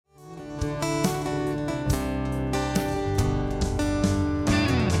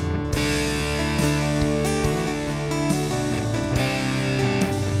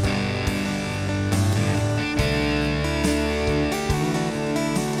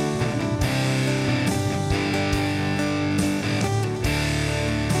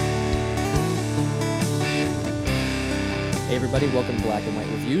Hey everybody, welcome to Black and White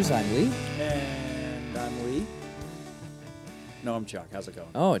Reviews. I'm Lee. And I'm Lee. No, I'm Chuck. How's it going?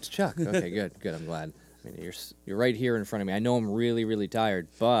 Oh, it's Chuck. Okay, good. I'm glad. I mean, you're right here in front of me. I know I'm really tired,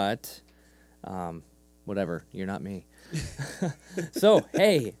 but whatever. You're not me. So,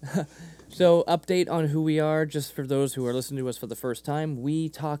 hey. So, update on who we are, just for those who are listening to us for the first time. We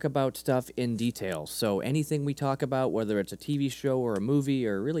talk about stuff in detail. So, anything we talk about, whether it's a TV show or a movie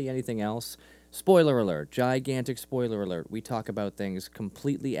or really anything else, spoiler alert, gigantic spoiler alert. We talk about things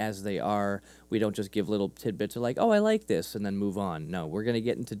completely as they are. We don't just give little tidbits of like, oh, I like this, and then move on. No, we're going to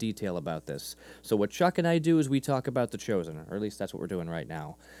get into detail about this. So what Chuck and I do is we talk about The Chosen, or at least that's what we're doing right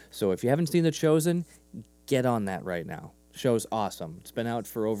now. So if you haven't seen The Chosen, get on that right now. Show's awesome. It's been out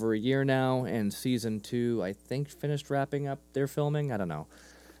for over a year now, and season 2, I think, finished wrapping up their filming. I don't know.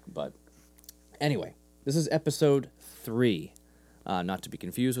 But anyway, this is episode 3. Not to be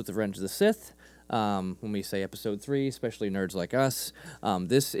confused with Revenge of the Sith. When we say episode 3, especially nerds like us,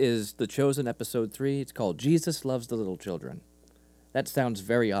 this is The Chosen episode 3. It's called Jesus Loves the Little Children. That sounds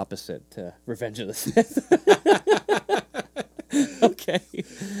very opposite to Revenge of the Sith. Okay.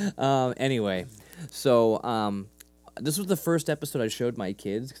 Anyway, so this was the first episode I showed my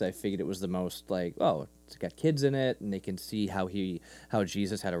kids because I figured it was the most like, oh, it's got kids in it, and they can see how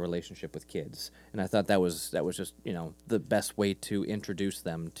Jesus had a relationship with kids, and I thought that was just the best way to introduce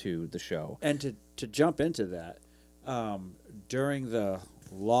them to the show. And to jump into that, during the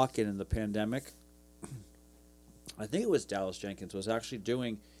lock-in in the pandemic, I think it was Dallas Jenkins was actually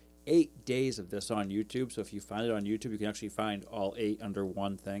doing 8 days of this on YouTube. So if you find it on YouTube, you can actually find all 8 under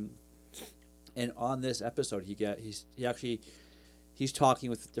one thing. And on this episode, he's talking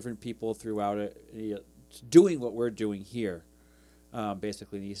with different people throughout it. He's doing what we're doing here,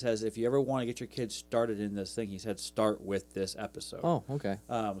 basically. And he says, if you ever want to get your kids started in this thing, he said, start with this episode. Oh, okay.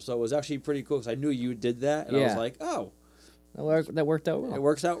 So it was actually pretty cool because I knew you did that, and I was like, oh. That worked out well. It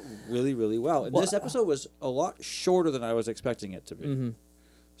works out really, really well. And this episode was a lot shorter than I was expecting it to be. Mm-hmm.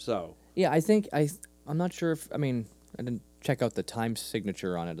 So. Yeah, I'm not sure if, I didn't check out the time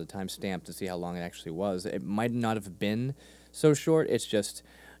signature on it, the time stamp, to see how long it actually was. It might not have been so short. It's just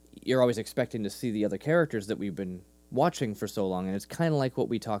you're always expecting to see the other characters that we've been watching for so long, and it's kind of like what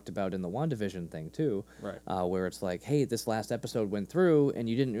we talked about in the WandaVision thing too, right? Where it's like, hey, this last episode went through, and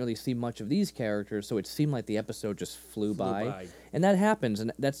you didn't really see much of these characters, so it seemed like the episode just flew by. And that happens,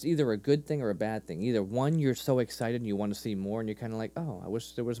 and that's either a good thing or a bad thing. Either one, you're so excited and you want to see more, and you're kind of like, oh, I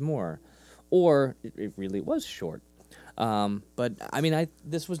wish there was more, or it really was short. But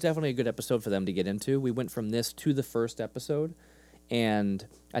this was definitely a good episode for them to get into. We went from this to the first episode, and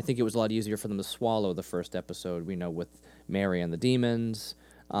I think it was a lot easier for them to swallow the first episode. We know with Mary and the demons,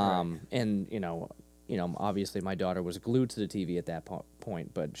 right. And obviously my daughter was glued to the TV at that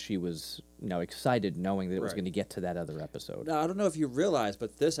point, but she was excited knowing that it was going to get to that other episode. Now I don't know if you realize,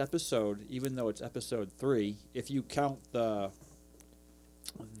 but this episode, even though it's episode 3, if you count the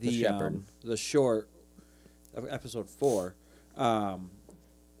shepherd, the short of episode 4,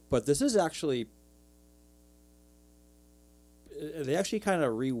 but this is actually they actually kind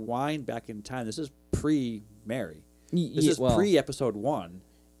of rewind back in time. This is pre-Mary. This is pre-episode 1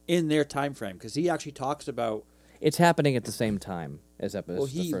 in their time frame, because he actually talks about it's happening at the same time as episode. Well,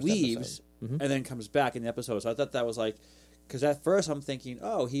 he leaves and then comes back in the episode. So I thought that was like, because at first I'm thinking,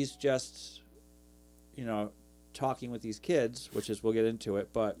 oh, he's just talking with these kids, which is, we'll get into it,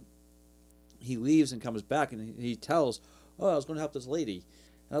 but he leaves and comes back, and he tells, oh, I was going to help this lady.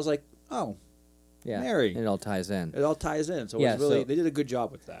 And I was like, oh, yeah, Mary. And it all ties in. It all ties in. So it was really, they did a good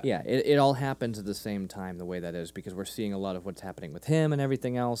job with that. Yeah, it all happens at the same time, the way that is, because we're seeing a lot of what's happening with him and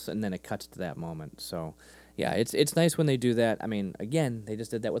everything else, and then it cuts to that moment. So, yeah, it's nice when they do that. Again, they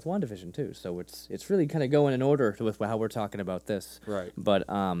just did that with WandaVision, too. So it's really kind of going in order with how we're talking about this. Right. But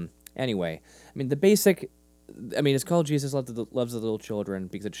anyway, the basic... it's called Jesus Loves the Little Children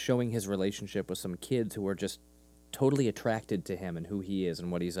because it's showing his relationship with some kids who are just totally attracted to him and who he is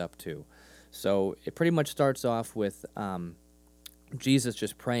and what he's up to. So it pretty much starts off with Jesus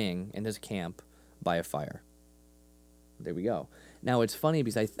just praying in his camp by a fire. There we go. Now, it's funny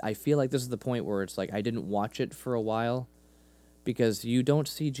because I feel like this is the point where it's like I didn't watch it for a while because you don't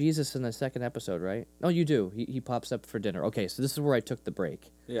see Jesus in the second episode, right? Oh, you do. He pops up for dinner. Okay, so this is where I took the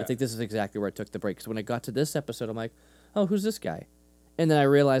break. Yeah. I think this is exactly where I took the break. Because when I got to this episode, I'm like, oh, who's this guy? And then I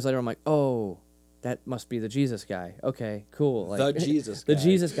realized later, I'm like, oh, that must be the Jesus guy. Okay, cool. Like, the Jesus guy. The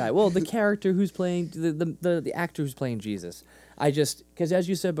Jesus guy. Well, the character who's playing, the actor who's playing Jesus. Because as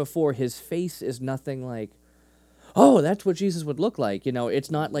you said before, his face is nothing like, oh, that's what Jesus would look like.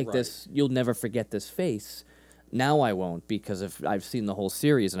 It's not like this, you'll never forget this face. Now I won't because I've seen the whole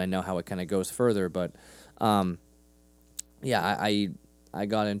series and I know how it kind of goes further. But yeah, I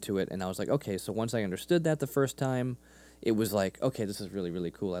got into it, and I was like, okay, so once I understood that the first time, it was like, okay, this is really,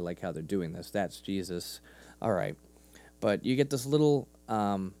 really cool. I like how they're doing this. That's Jesus. All right. But you get this little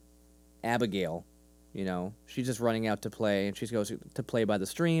Abigail, she's just running out to play, and she goes to play by the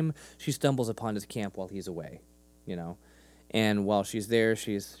stream. She stumbles upon his camp while he's away, you know. And while she's there,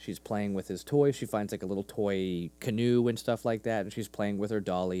 she's playing with his toys. She finds like a little toy canoe and stuff like that, and she's playing with her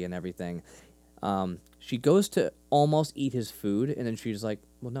dolly and everything. She goes to almost eat his food, and then she's like,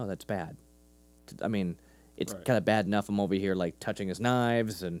 "Well, no, that's bad. I mean, it's Right. kind of bad enough I'm over here like touching his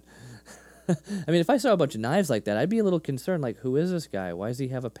knives and." I mean, if I saw a bunch of knives like that, I'd be a little concerned. Like, who is this guy? Why does he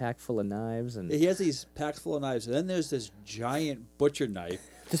have a pack full of knives? And He has these packs full of knives, and then there's this giant butcher knife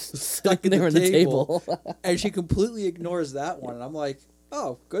just stuck in there the on the table, table. and she completely ignores that one. And I'm like,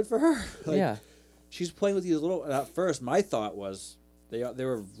 oh, good for her. Like, Yeah. she's playing with these little. And at first, my thought was they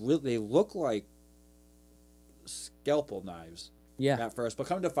look like scalpel knives Yeah. at first, but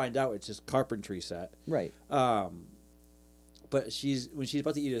come to find out, it's just carpentry set. Right. But when she's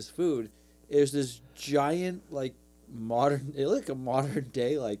about to eat his food, there's this giant it looked like a modern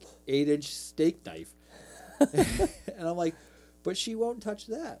day 8-inch steak knife, and I'm like, but she won't touch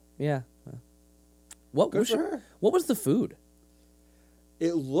that. Yeah. What Good was for her. What was the food?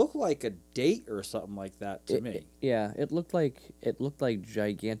 It looked like a date or something like that to me. Yeah, it looked like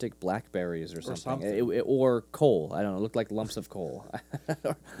gigantic blackberries or something. something. Or coal. I don't know. It looked like lumps of coal.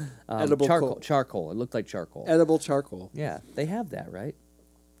 Edible charcoal. coal. Charcoal. It looked like charcoal. Edible charcoal. Yeah, they have that, right?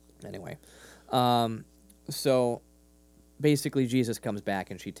 Anyway, so basically Jesus comes back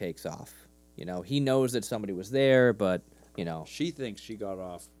and she takes off. He knows that somebody was there, but She thinks she got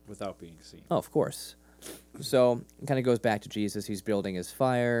off without being seen. oh, of course. So it kind of goes back to Jesus. He's building his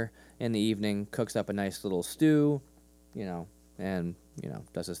fire in the evening, cooks up a nice little stew, and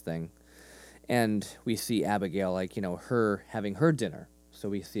does his thing. And we see Abigail, her having her dinner. So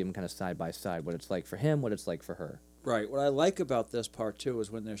we see them kind of side by side, what it's like for him, what it's like for her. Right. What I like about this part too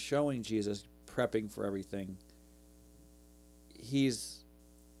is when they're showing Jesus prepping for everything. He's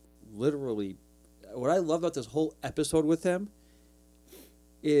literally. What I love about this whole episode with him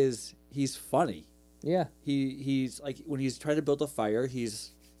is he's funny. Yeah. He's like when he's trying to build a fire,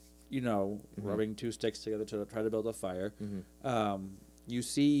 he's rubbing two sticks together to try to build a fire. Mm-hmm. You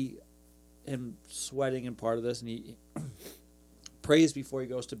see him sweating in part of this, and he prays before he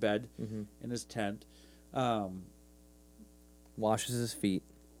goes to bed in his tent. Washes his feet.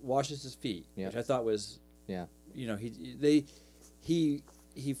 Washes his feet, Yeah. which I thought was Yeah. they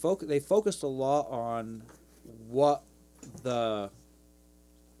focused a lot on what the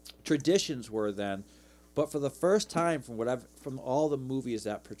traditions were then, but for the first time from all the movies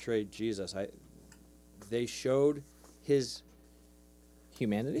that portrayed Jesus, they showed his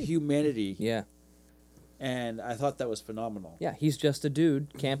Humanity. Yeah. and I thought that was phenomenal. Yeah, he's just a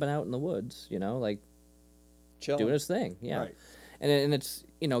dude camping out in the woods, Chilling. doing his thing. Yeah. Right. And it's,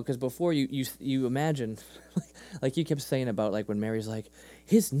 because before you imagine, like you kept saying about, like, when Mary's like,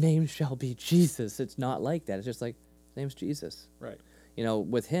 his name shall be Jesus. It's not like that. It's just like, his name's Jesus. Right.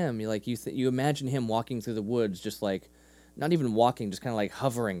 With him, you imagine him walking through the woods, just like, not even walking, just kind of like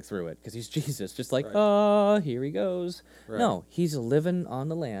hovering through it, because he's Jesus. Just like, Right. here he goes. Right. No, he's living on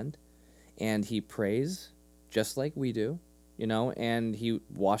the land, and he prays just like we do, and he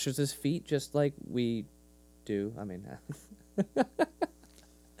washes his feet just like we do. I mean,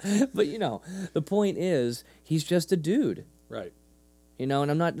 but the point is, he's just a dude. Right. And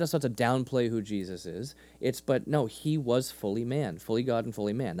that's not to downplay who Jesus is. But no, he was fully man, fully God and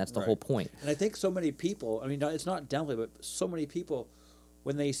fully man. That's the Right. whole point. And I think so many people, it's not downplay, but so many people,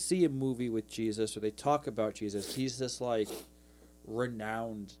 when they see a movie with Jesus or they talk about Jesus, he's this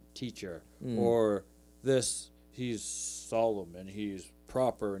renowned teacher, or he's solemn and he's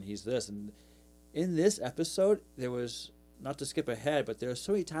proper and he's this. And in this episode, there was, not to skip ahead, but there are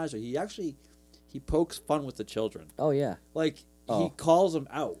so many times where he pokes fun with the children. Oh yeah. He calls them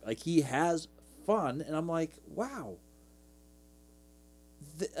out. He has fun, and I'm like, wow.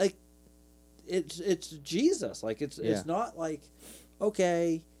 It's Jesus. It's not like,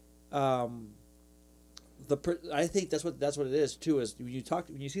 okay. I think that's what it is too. Is when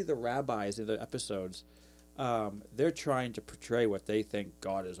you see the rabbis in the episodes, they're trying to portray what they think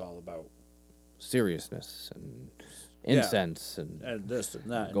God is all about. Seriousness and incense and this and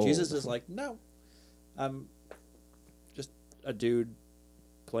that. And gold. Jesus is like, no, I'm just a dude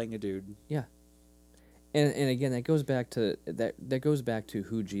playing a dude. Yeah. And again, that goes back to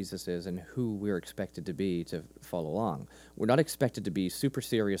who Jesus is and who we're expected to be to follow along. We're not expected to be super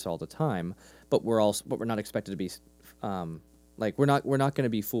serious all the time, but we're not expected to be we're not going to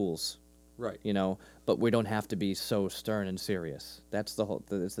be fools. Right. You know, but we don't have to be so stern and serious. That's the whole.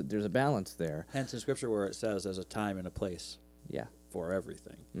 There's a balance there. Hence in Scripture where it says there's a time and a place Yeah. for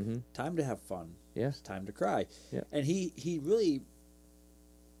everything. Mm-hmm. Time to have fun. Yeah. It's time to cry. Yeah. And he really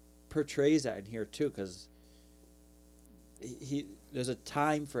portrays that in here too, because he there's a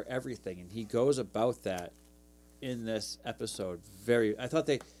time for everything, and he goes about that in this episode. I thought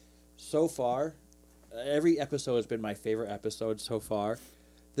so far, every episode has been my favorite episode so far.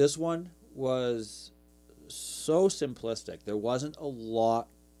 This one was so simplistic. There wasn't a lot.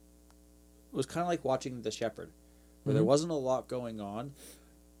 It was kind of like watching The Shepherd, where there Mhm. wasn't a lot going on,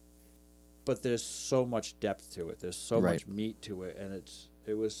 but there's so much depth to it. There's so Right. much meat to it, and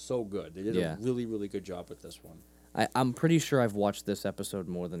it was so good. They did Yeah. a really, really good job with this one. I'm pretty sure I've watched this episode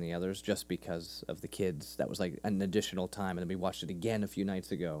more than the others just because of the kids. That was like an additional time, and then we watched it again a few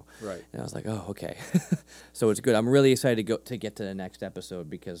nights ago. Right. And I was like, oh, okay. So it's good. I'm really excited to get to the next episode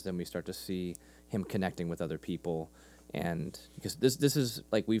because then we start to see him connecting with other people. And because this is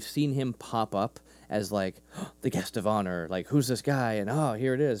like we've seen him pop up as like the guest of honor, like who's this guy, and oh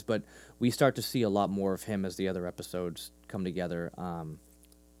here it is. But we start to see a lot more of him as the other episodes come together.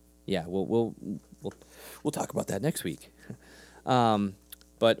 Yeah, we'll talk about that next week.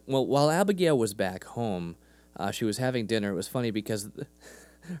 But while Abigail was back home, she was having dinner. It was funny because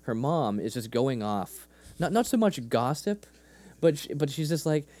her mom is just going off, not so much gossip, but she's just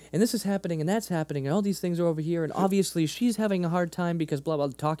like, and this is happening and that's happening and all these things are over here, and obviously she's having a hard time because blah blah,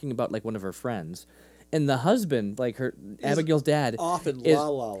 talking about like one of her friends, and the husband, like Abigail's dad, Off in is- La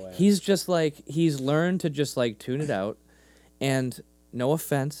La Land. he's just like he's learned to just like tune it out, and no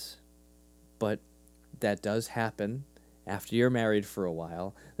offense, but that does happen after you're married for a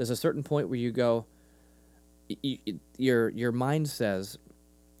while. There's a certain point where you go, your mind says,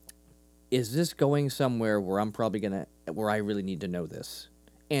 is this going somewhere where where I really need to know this?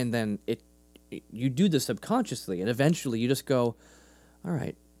 And then you do this subconsciously, and eventually you just go, all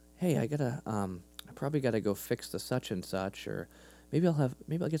right, hey, I probably gotta go fix the such and such, or maybe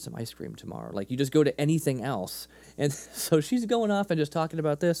I'll get some ice cream tomorrow. Like you just go to anything else, and so she's going off and just talking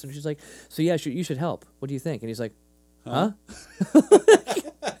about this, and she's like, so yeah, you should help. What do you think? And he's like, huh?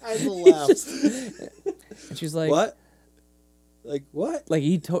 I laughed. And she's like, What? Like what? like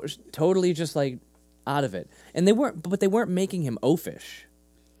he totally just like out of it, and they weren't making him oafish,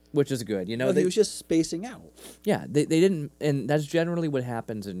 which is good, you know. No, he was just spacing out. Yeah, they didn't, and that's generally what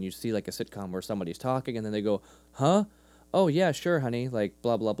happens. And you see like a sitcom where somebody's talking, and then they go, huh? Oh yeah, sure, honey. Like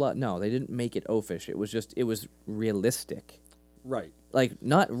blah blah blah. No, they didn't make it oafish. It was realistic. Right. Like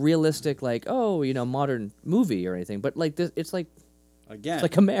not realistic, like modern movie or anything, but like this, it's like Again.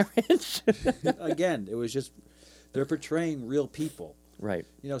 a marriage. Again, it was just they're portraying real people. Right.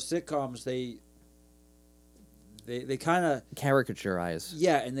 Sitcoms they kind of Caricaturize.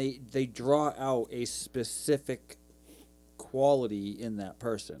 and they draw out a specific quality in that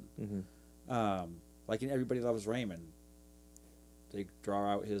person. Mm-hmm. Like in Everybody Loves Raymond, they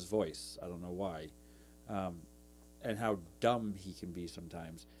draw out his voice. I don't know why, and how dumb he can be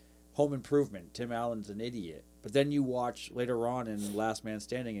sometimes. Home Improvement, Tim Allen's an idiot, but then you watch later on in Last Man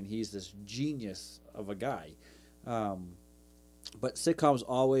Standing, and he's this genius of a guy. But sitcoms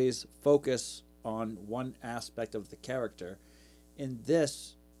always focus on one aspect of the character. In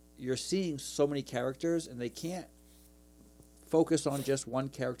this, you're seeing so many characters, and they can't focus on just one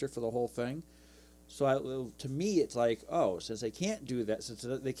character for the whole thing. So to me, it's like, since they can't do that, since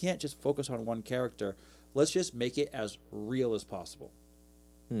they can't just focus on one character, let's just make it as real as possible.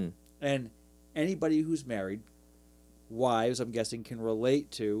 And anybody who's married, wives, I'm guessing, can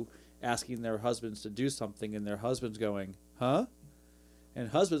relate to asking their husbands to do something and their husbands going, huh? And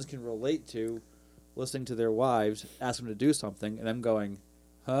husbands can relate to listening to their wives ask them to do something and them going,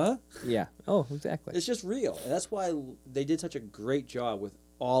 huh? Yeah. Oh, exactly. It's just real. And that's why they did such a great job with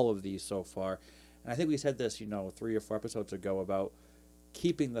all of these so far. And I think we said this, 3 or 4 episodes ago about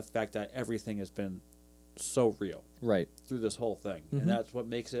keeping the fact that everything has been so real Right. through this whole thing. Mhm. And that's what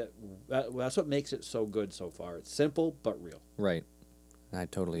makes it so good so far. It's simple but real. Right. I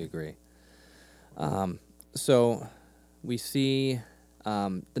totally agree. So we see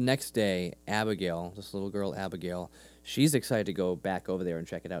the next day, Abigail, this little girl Abigail, she's excited to go back over there and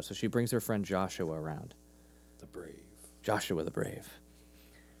check it out. So she brings her friend Joshua around. The brave. Joshua the Brave.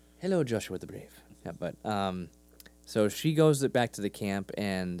 Hello, Joshua the Brave. Yeah, but so she goes back to the camp,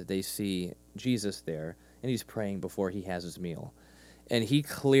 and they see Jesus there, and he's praying before he has his meal. And he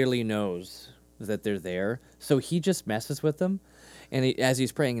clearly knows that they're there, so he just messes with them. And as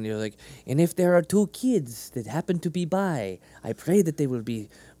he's praying, and he's like, and if there are 2 kids that happen to be by, I pray that they will be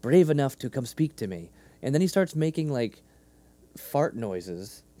brave enough to come speak to me. And then he starts making, like, fart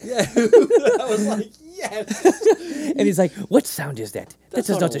noises Yeah, I was like, yes. And he's like, what sound is that? That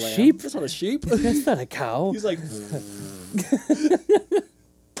is not a lamb. sheep. That's not a sheep. That's not a cow. He's like,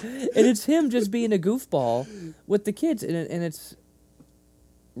 And it's him just being a goofball with the kids, and it's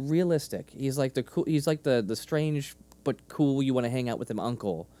realistic. He's like the cool. He's like the strange but cool. You want to hang out with him,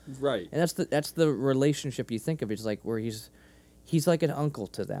 uncle. right, And that's the relationship you think of. It's like where he's like an uncle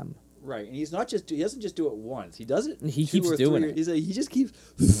to them. right. And he's not just. He doesn't just do it once. He does it. He 2 keeps or doing 3. it. He's like, he just keeps.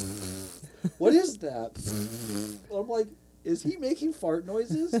 What is that? I'm like, is he making fart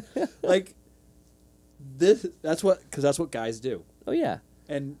noises? Like, this. That's what. Because that's what guys do. Oh yeah,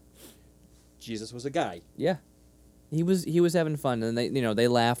 And Jesus was a guy. yeah. He was having fun, and they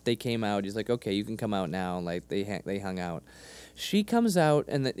laughed. They came out. He's like, okay, you can come out now. Like they hung out. She comes out,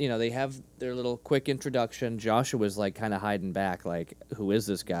 and they have their little quick introduction. Joshua's like kind of hiding back, like, who is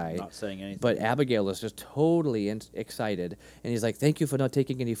this guy? Not saying anything. But Abigail is just totally excited, and he's like, "Thank you for not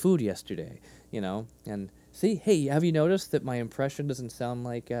taking any food yesterday." And see, hey, have you noticed that my impression doesn't sound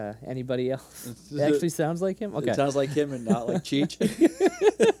like anybody else? It actually sounds like him. Okay, It sounds like him and not like Cheech.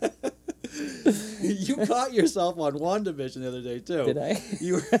 You caught yourself on WandaVision the other day too. Did I?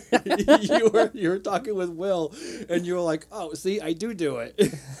 You were talking with Will, and you were like, "Oh, see, I do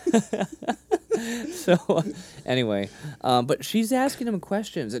it." So anyway, but she's asking him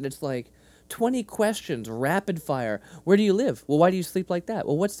questions, and it's like 20 questions, rapid fire. Where do you live? Well, why do you sleep like that?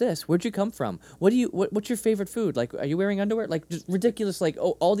 Well, what's this? Where'd you come from? What's your favorite food? Like, are you wearing underwear? Like, just ridiculous. Like,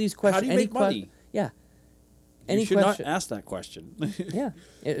 oh, all these questions. How do you make money? Yeah. You should question. not ask that question. Yeah,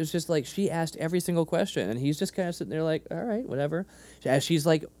 it was just like she asked every single question, and he's just kind of sitting there like, all right, whatever. As she's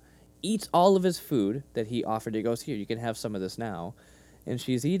like, eats all of his food that he offered. He goes, here, you can have some of this now, and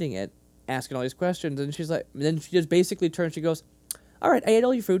she's eating it, asking all these questions, and she's like, then she just basically turns. She goes, all right, I ate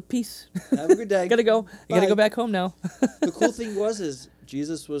all your food. Peace. Have a good day. Gotta go. I gotta Bye. go back home now. The cool thing is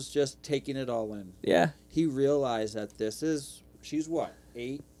Jesus was just taking it all in. Yeah, He realized that she's what,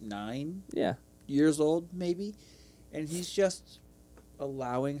 8, 9 yeah, years old maybe, and he's just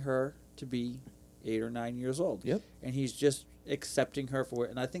allowing her to be 8 or 9 years old. Yep. And he's just accepting her for it.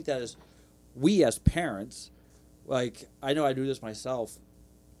 And I think that is, we as parents, like, I know I do this myself.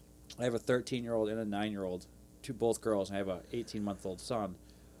 I have a 13-year-old and a 9-year-old, both girls, and I have a 18-month-old son.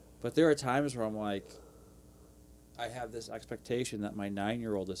 But there are times where I'm like, I have this expectation that my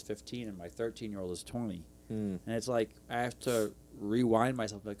 9-year-old is 15 and my 13-year-old is 20. Hmm. And it's like, I have to rewind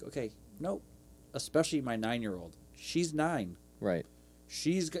myself, like, okay, no, especially my 9-year-old. She's 9. right.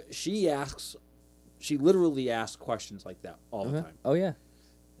 She literally asks questions like that all the time. Oh yeah, And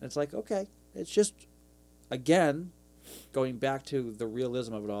it's like, okay, it's just, again, going back to the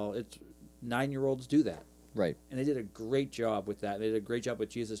realism of it all, it's 9-year-olds do that. right. And they did a great job with that. They did a great job with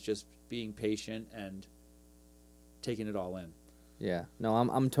Jesus just being patient and taking it all in. Yeah. No,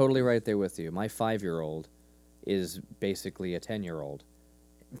 I'm totally right there with you. My 5-year-old is basically a 10-year-old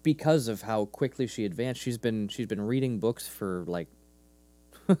because of how quickly she advanced. She's been reading books for like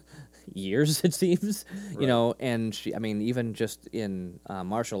years, it seems. Right. And even just in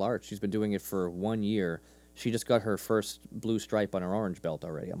martial arts, she's been doing it for 1 year. She just got her first blue stripe on her orange belt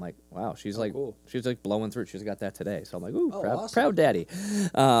already. I'm like, wow, she's Cool. she's like blowing through. She's got that today. So I'm like, ooh, Oh, proud, awesome. proud daddy.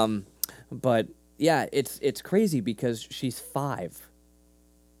 But yeah, it's crazy because she's 5.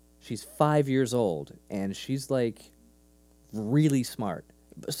 She's 5 years old, and she's like really smart.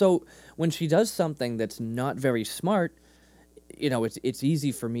 So when she does something that's not very smart, it's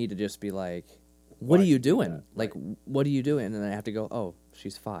easy for me to just be like, "What Why are you she do doing? that? Like, Right. what are you doing?" And then I have to go, "Oh,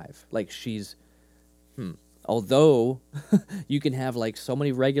 she's 5." Like she's, Although you can have like so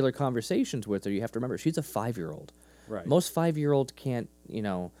many regular conversations with her, you have to remember she's a 5-year-old. Right. Most 5-year-olds can't,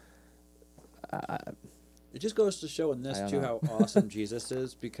 It just goes to show in this, I don't too, know. how awesome Jesus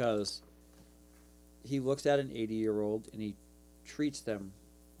is, because he looks at an 80-year-old and he treats them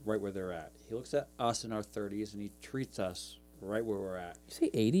right where they're at. He looks at us in our 30s and he treats us right where we're at. You say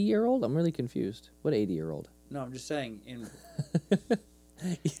 80-year-old? I'm really confused. What 80-year-old? No, I'm just saying,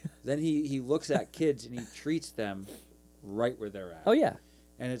 then he looks at kids and he treats them right where they're at. Oh yeah.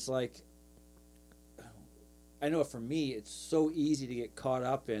 And it's like, I know for me, it's so easy to get caught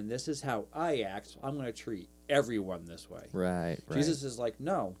up in, this is how I act, so I'm going to treat everyone this way. Right. Jesus is like,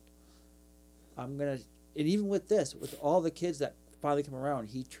 no, I'm going to, and even with this, with all the kids that finally come around,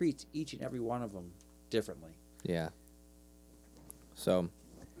 he treats each and every one of them differently. Yeah. So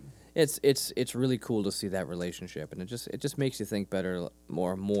it's really cool to see that relationship, and it just makes you think better,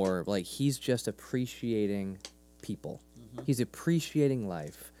 more like he's just appreciating people. Mm-hmm. He's appreciating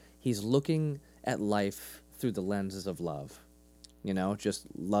life. He's looking at life through the lenses of love. Just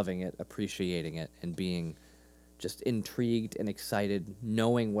loving it, appreciating it, and being just intrigued and excited,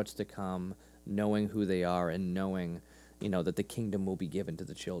 knowing what's to come, knowing who they are, and knowing, that the kingdom will be given to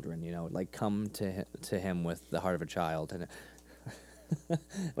the children. Like come to him with the heart of a child. And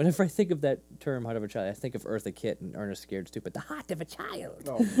whenever I think of that term, heart of a child, I think of Eartha Kitt and Ernest Scared Stupid. The heart of a child.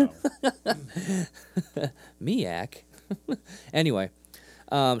 Oh no. Miak. Anyway,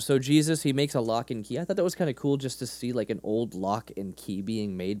 so Jesus, he makes a lock and key. I thought that was kind of cool just to see like an old lock and key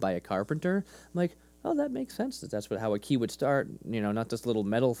being made by a carpenter. I'm like, oh, that makes sense. That's how a key would start. Not this little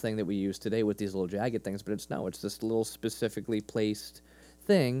metal thing that we use today with these little jagged things, but it's this little specifically placed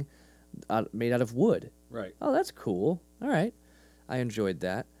thing made out of wood. Right. Oh, that's cool. All right. I enjoyed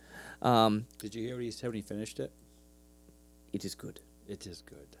that. Did you hear what he said when he finished it? It is good. It is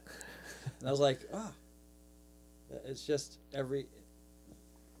good. And I was like, it's just when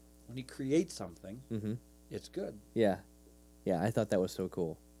he creates something, Mm-hmm. it's good. Yeah. Yeah, I thought that was so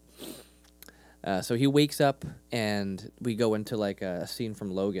cool. So he wakes up, and we go into like a scene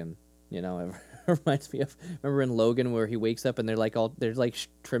from Logan. It reminds me of, remember in Logan where he wakes up and they're like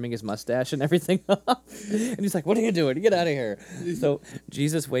trimming his mustache and everything off, and he's like, "What are you doing? Get out of here!" So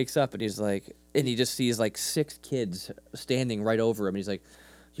Jesus wakes up and he's like, and he just sees like 6 kids standing right over him. And he's like,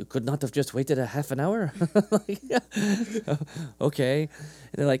 "You could not have just waited a half an hour?" Like, okay.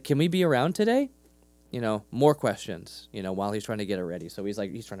 And they're like, "Can we be around today?" More questions, while he's trying to get it ready. So he's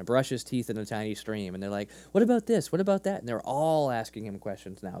trying to brush his teeth in a tiny stream. And they're like, what about this? What about that? And they're all asking him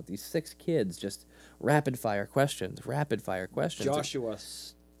questions now. These 6 kids, just rapid fire questions. Joshua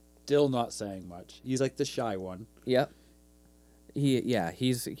still not saying much. He's like the shy one. Yep.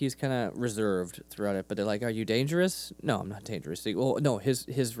 He's kind of reserved throughout it. But they're like, are you dangerous? No, I'm not dangerous. Well, no,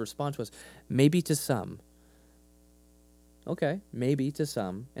 his response was, maybe to some. Okay, maybe to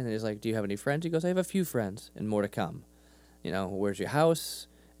some. And then he's like, do you have any friends? He goes, I have a few friends and more to come. Where's your house?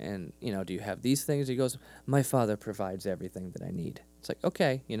 And, do you have these things? He goes, my father provides everything that I need. It's like,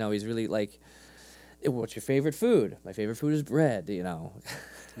 okay, he's really like, what's your favorite food? My favorite food is bread, He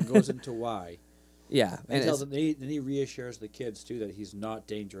goes into why. Yeah. And he tells them, then he reassures the kids, too, that he's not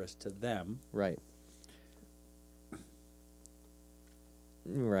dangerous to them. Right.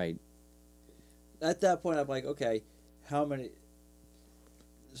 Right. At that point, I'm like, okay, how many?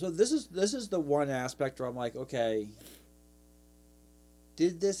 So this is the one aspect where I'm like, okay,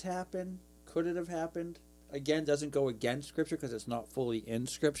 did this happen? Could it have happened? Again, doesn't go against Scripture because it's not fully in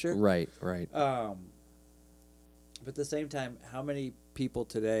Scripture. Right. But at the same time, how many people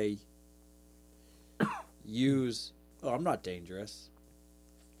today use, I'm not dangerous,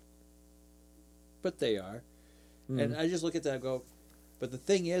 but they are. And I just look at that and go, but the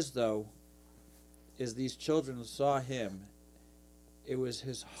thing is, though, is these children saw him. It was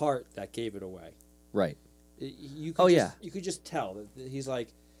his heart that gave it away. Right. You could just tell that he's like,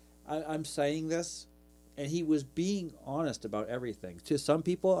 I'm saying this, and he was being honest about everything. To some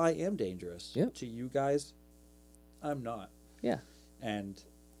people, I am dangerous. Yep. To you guys, I'm not. Yeah. And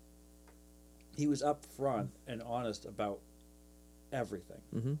he was upfront and honest about everything.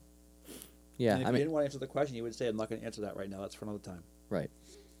 Mm-hmm. Yeah. And if he didn't want to answer the question, he would say, I'm not going to answer that right now. That's for another time. Right.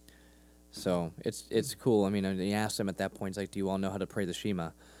 So it's cool. I mean, he asked them at that point, he's like, do you all know how to pray the Shema?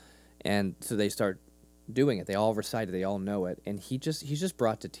 And so they start doing it. They all recite it. They all know it. And he's just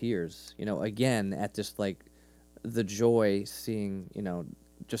brought to tears, again, at just like the joy seeing,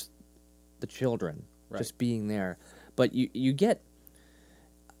 just the children just being there. But you get,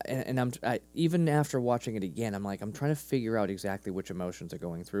 and even after watching it again, I'm like, I'm trying to figure out exactly which emotions are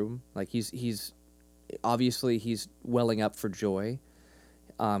going through him. Like he's obviously he's welling up for joy.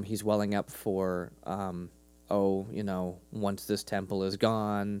 He's welling up for, once this temple is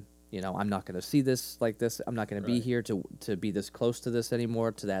gone, I'm not going to see this like this. I'm not going to be here to be this close to this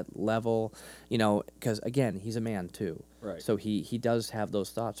anymore, to that level, because, again, he's a man, too. Right. So he does have those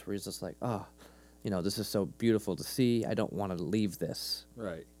thoughts where he's just like, this is so beautiful to see. I don't want to leave this.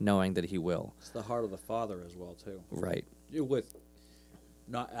 Right. Knowing that he will. It's the heart of the father as well, too. Right. With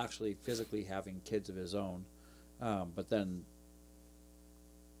not actually physically having kids of his own, but then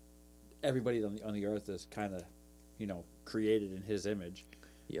everybody on the earth is kind of, created in his image.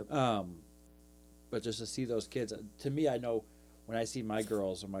 Yep. But just to see those kids, to me, I know when I see my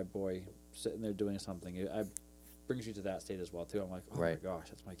girls or my boy sitting there doing something, it brings you to that state as well too. I'm like, oh my gosh,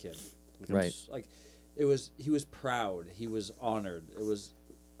 that's my kid. Right. He was proud. He was honored. It was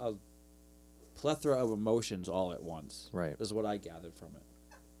a plethora of emotions all at once. Right. This is what I gathered from it.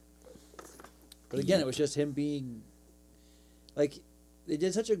 But again, it was just him being, like, they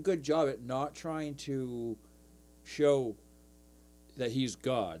did such a good job at not trying to show that he's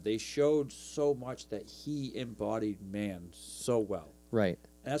God. They showed so much that he embodied man so well. Right.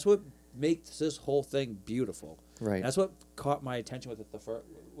 And that's what makes this whole thing beautiful. Right. That's what caught my attention with it,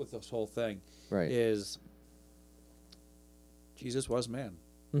 with this whole thing. Right. Is Jesus was man.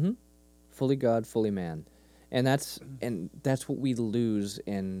 Mm-hmm. Fully God, fully man. And that's what we lose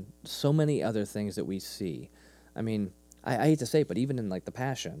in so many other things that we see. I mean, I hate to say it, but even in like the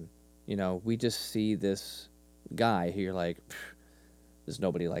Passion, we just see this guy who you're like, there's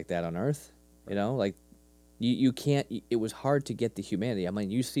nobody like that on earth. Like you can't. It was hard to get the humanity. I mean,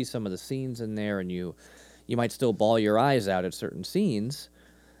 you see some of the scenes in there, and you might still bawl your eyes out at certain scenes,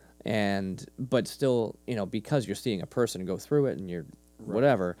 but still, because you're seeing a person go through it, and you're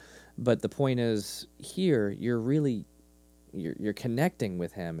whatever. But the point is, here you're really you're connecting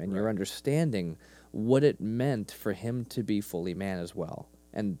with him, and you're understanding what it meant for him to be fully man as well.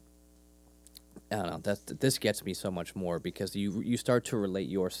 And I don't know, this gets me so much more because you start to relate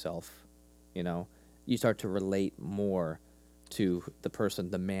yourself, you start to relate more to the person,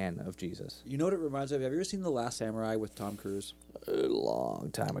 the man of Jesus. You know what it reminds me of? Have you ever seen The Last Samurai with Tom Cruise? A long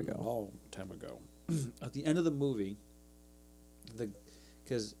time ago. Long time ago. At the end of the movie,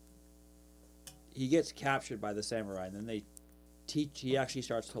 because he gets captured by the samurai, and then he actually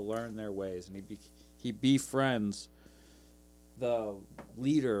starts to learn their ways, and he befriends the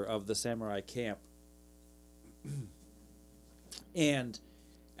leader of the samurai camp. And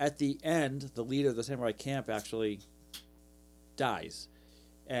at the end, the leader of the samurai camp actually dies,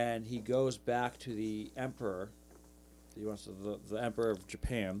 and he goes back to the emperor. He wants the emperor of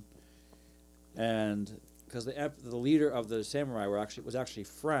Japan, and because the leader of the samurai was actually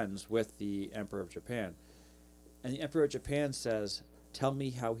friends with the emperor of Japan, and the emperor of Japan says, "Tell me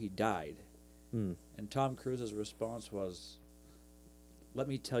how he died," and Tom Cruise's response was, "Let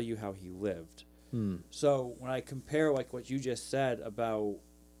me tell you how he lived." So when I compare like what you just said about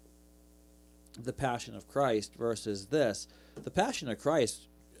the Passion of Christ versus this, the Passion of Christ,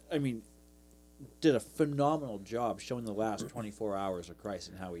 I mean, did a phenomenal job showing the last 24 hours of Christ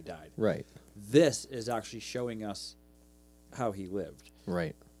and how he died. Right. This is actually showing us how he lived.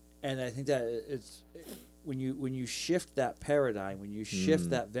 Right. And I think that it's when you shift that paradigm, when you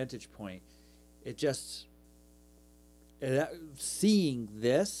shift that vantage point, seeing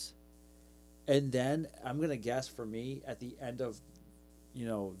this, and then I'm gonna guess for me at the end of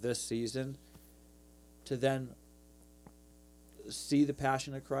this season, to then see the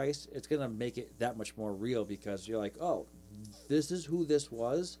Passion of Christ, it's gonna make it that much more real because you're like, oh, this is who this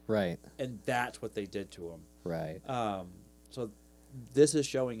was, right, and that's what they did to him, right. So this is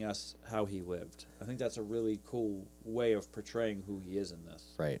showing us how he lived. I think that's a really cool way of portraying who he is in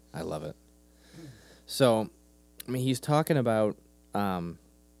this. Right, I love it. So, I mean, he's talking about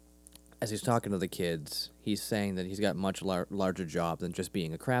as he's talking to the kids, he's saying that he's got much larger job than just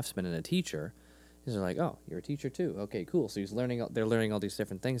being a craftsman and a teacher. He's like, oh, you're a teacher too. Okay, cool. So they're learning all these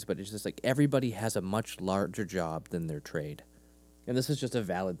different things, but it's just like everybody has a much larger job than their trade. And this is just a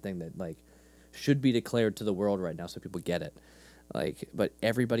valid thing that like should be declared to the world right now so people get it. Like, but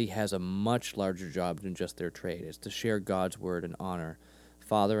everybody has a much larger job than just their trade. It's to share God's word and honor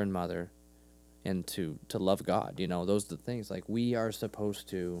father and mother, and to love God. Those are the things. Like, we are supposed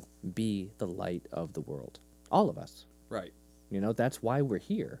to be the light of the world. All of us. Right. That's why we're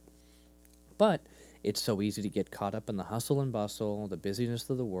here. But it's so easy to get caught up in the hustle and bustle, the busyness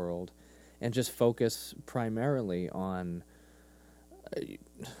of the world, and just focus primarily on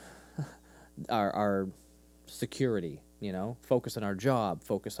our security, focus on our job,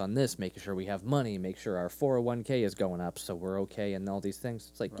 focus on this, making sure we have money, make sure our 401k is going up so we're okay and all these things.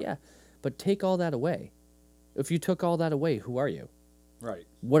 It's like, yeah, but take all that away. If you took all that away, who are you? Right.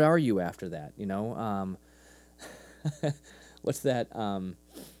 What are you after that? What's that?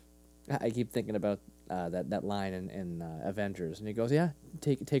 I keep thinking about that line in Avengers, and he goes, "Yeah,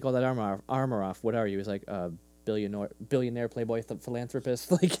 take all that armor off. What are you?" He's like, billionaire, playboy,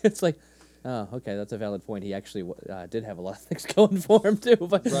 philanthropist. Like, it's like, oh, okay, that's a valid point. He actually did have a lot of things going for him too,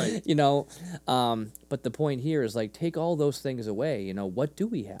 but right. But the point here is like, take all those things away. What do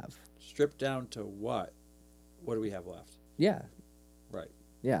we have? Stripped down to what? What do we have left? Yeah. Right.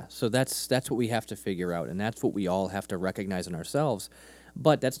 Yeah. So that's what we have to figure out, and that's what we all have to recognize in ourselves.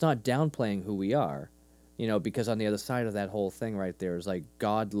 But that's not downplaying who we are, because on the other side of that whole thing right there is like,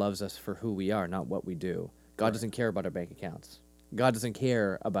 God loves us for who we are, not what we do. God doesn't care about our bank accounts. God doesn't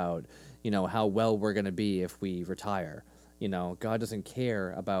care about, how well we're going to be if we retire. God doesn't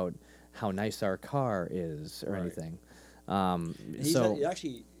care about how nice our car is or anything. He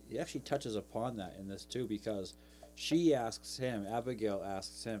actually touches upon that in this too, because Abigail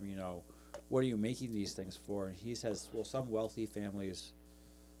asks him, what are you making these things for? And he says, well, some wealthy families,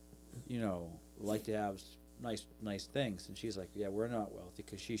 like to have nice things, and she's like, yeah, we're not wealthy,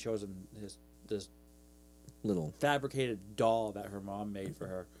 because she shows him this Little. fabricated doll that her mom made for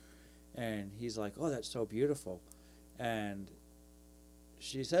her, and he's like, oh, that's so beautiful, and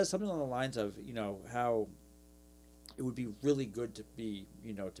she says something along the lines of, how it would be really good to be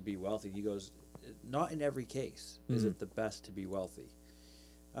wealthy. He goes, not in every case is it the best to be wealthy.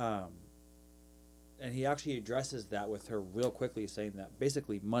 And he actually addresses that with her real quickly, saying that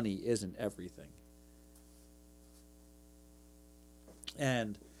basically money isn't everything.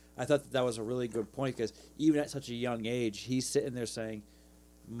 And I thought that was a really good point, because even at such a young age, he's sitting there saying,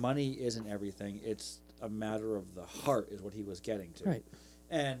 money isn't everything. It's a matter of the heart, is what he was getting to. Right.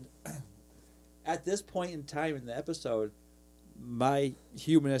 And at this point in time in the episode, my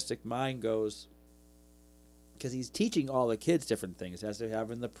humanistic mind goes, because he's teaching all the kids different things as they're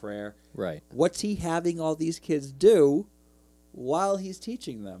having the prayer. Right. What's he having all these kids do while he's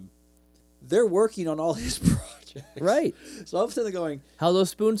teaching them? They're working on all his projects. Right. So I'm sitting there going, How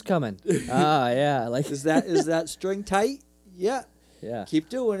those spoons coming? Yeah. Like is that string tight? Yeah. Yeah. Keep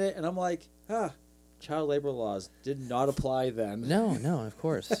doing it. And I'm like, child labor laws did not apply then. No, of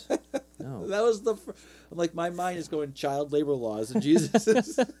course. No. That was I'm like, my mind is going child labor laws, and Jesus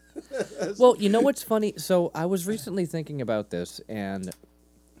is... Well, you know what's funny? So I was recently thinking about this and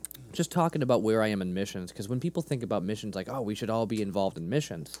just talking about where I am in missions, because when people think about missions, like, oh, we should all be involved in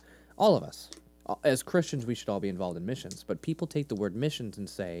missions. All of us. As Christians, we should all be involved in missions. But people take the word missions and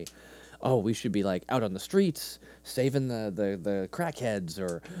say, oh, we should be like out on the streets, saving the crackheads,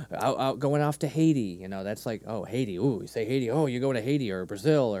 or out going off to Haiti. That's like, oh, Haiti. Ooh, you say Haiti. Oh, you're going to Haiti or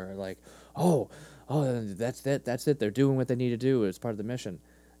Brazil, or like, oh, that's it. That's it. They're doing what they need to do as part of the mission.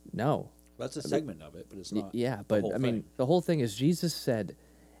 No. That's a segment of it, but it's not. Yeah, but I mean, the whole thing is Jesus said,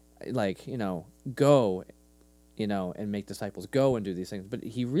 like, go, and make disciples, go and do these things. But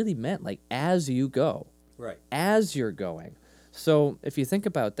he really meant, like, as you go. Right. As you're going. So if you think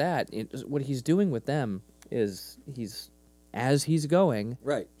about that, what he's doing with them is as he's going,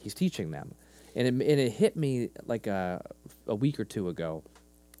 right, he's teaching them. And it hit me like a week or two ago.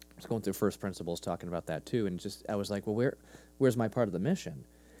 I was going through First Principles talking about that too, and I was like, well, where's my part of the mission?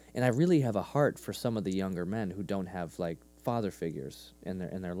 And I really have a heart for some of the younger men who don't have like father figures in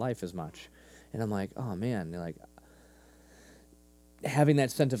their life as much. And I'm like, oh man, like having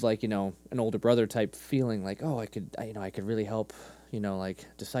that sense of like, an older brother type feeling, like, oh, I could really help, like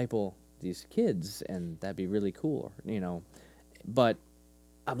disciple these kids, and that'd be really cool, But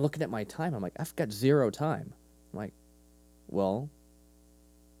I'm looking at my time. I'm like, I've got 0 time. I'm like, well,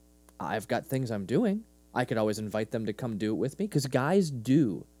 I've got things I'm doing. I could always invite them to come do it with me, because guys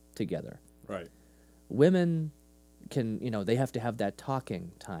do together. Right. Women can, they have to have that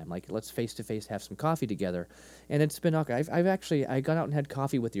talking time. Like, let's face-to-face have some coffee together. And it's been okay. I got out and had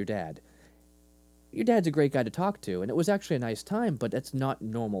coffee with your dad. Your dad's a great guy to talk to, and it was actually a nice time, but that's not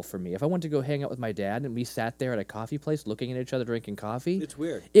normal for me. If I wanted to go hang out with my dad and we sat there at a coffee place looking at each other drinking coffee... It's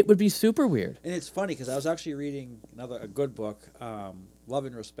weird. It would be super weird. And it's funny, because I was actually reading a good book, Love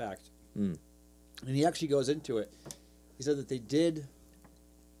and Respect. And he actually goes into it. He said that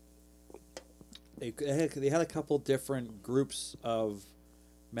they had a couple different groups of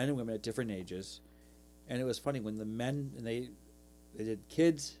men and women at different ages, and it was funny when the men, and they did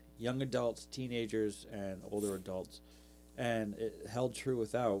kids, young adults, teenagers, and older adults, and it held true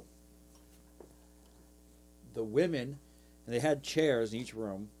without the women. And they had chairs in each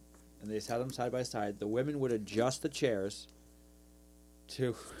room, and they sat them side by side. The women would adjust the chairs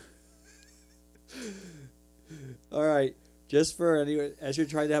to all right, just for anyone, as you're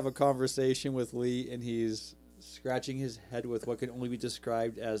trying to have a conversation with Lee and he's scratching his head with what can only be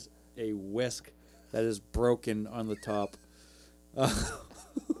described as a whisk that is broken on the top.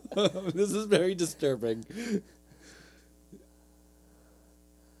 This is very disturbing.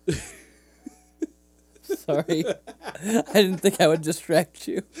 Sorry. I didn't think I would distract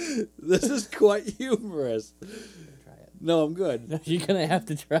you. This is quite humorous. Try it. No, I'm good. You're going to have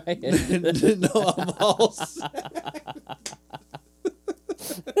to try it. No, I'm all set.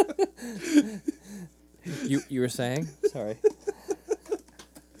 You were saying? Sorry.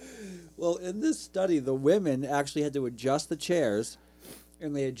 Well, in this study, the women actually had to adjust the chairs,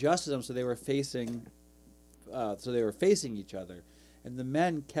 and they adjusted them so they were facing each other, and the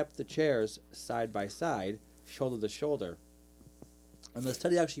men kept the chairs side by side, shoulder to shoulder. And the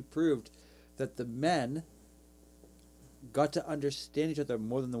study actually proved that the men got to understand each other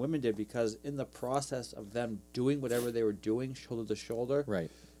more than the women did, because in the process of them doing whatever they were doing, shoulder to shoulder, right,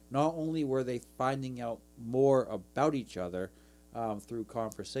 not only were they finding out more about each other through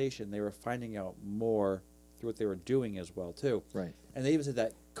conversation, they were finding out more through what they were doing as well, too. Right. And they even said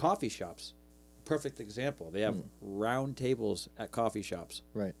that coffee shops, perfect example. They have round tables at coffee shops,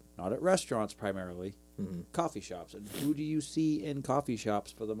 Right. not at restaurants primarily, Mm-hmm. coffee shops. And who do you see in coffee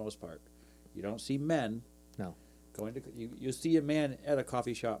shops for the most part? You don't see men No. going to. You see a man at a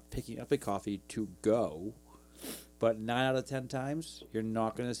coffee shop picking up a coffee to go, but 9 out of 10 times you're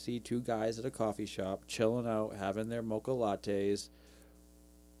not going to see two guys at a coffee shop chilling out, having their mocha lattes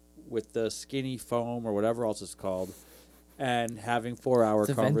with the skinny foam or whatever else it's called, and having 4-hour It's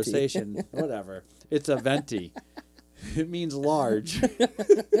a venti. conversation. Whatever. It's a venti. It means large.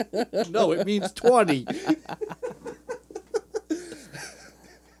 No, it means 20.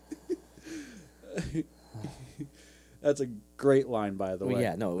 That's a great line, by the Well, way.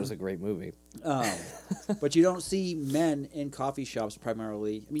 yeah, no, it was a great movie. But you don't see men in coffee shops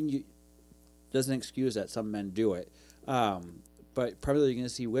primarily. I mean, doesn't excuse that some men do it. But primarily you're going to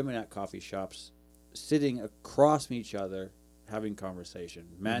see women at coffee shops sitting across from each other having conversation.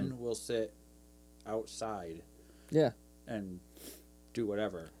 Men will sit outside Yeah. and do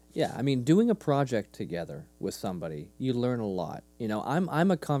whatever. Yeah, I mean, doing a project together with somebody, you learn a lot. You know, I'm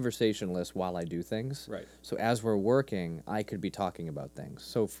a conversationalist while I do things. Right. So as we're working, I could be talking about things.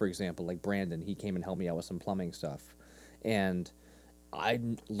 So for example, like Brandon, he came and helped me out with some plumbing stuff, and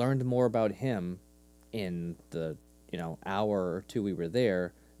learned more about him in the hour or two we were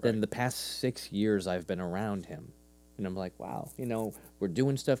there than Right. the past 6 years I've been around him. And I'm like, wow, we're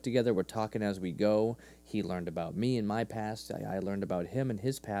doing stuff together. We're talking as we go. He learned about me and my past. I learned about him and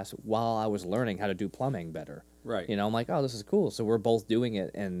his past while I was learning how to do plumbing better. Right. I'm like, oh, this is cool. So we're both doing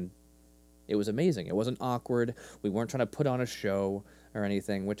it, and it was amazing. It wasn't awkward. We weren't trying to put on a show or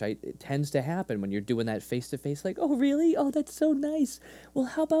anything, which it tends to happen when you're doing that face-to-face, like, oh, really? Oh, that's so nice. Well,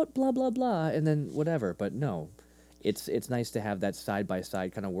 how about blah, blah, blah, and then whatever. But no, it's nice to have that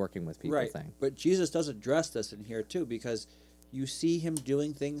side-by-side kind of working with people Right. thing. But Jesus does address this in here too, because you see him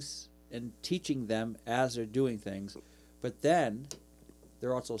doing things and teaching them as they're doing things, but then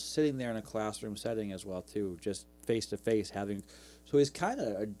they're also sitting there in a classroom setting as well too, just face to face having. So he's kind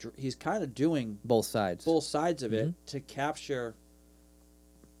of doing Both sides. both sides of it to capture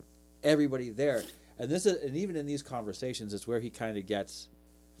everybody there. And even in these conversations, it's where he kind of gets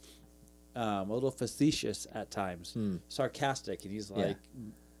a little facetious at times, sarcastic, and he's like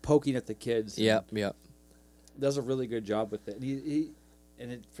poking at the kids. Yep. Does a really good job with it.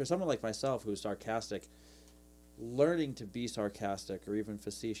 And for someone like myself who's sarcastic, learning to be sarcastic or even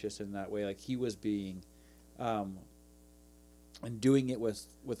facetious in that way, like he was being, and doing it with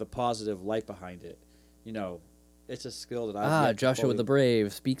a positive light behind it, it's a skill that I've Joshua the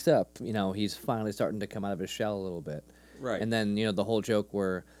Brave speaks up. He's finally starting to come out of his shell a little bit. Right. And then, the whole joke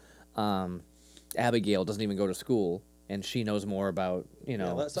where Abigail doesn't even go to school, and she knows more about,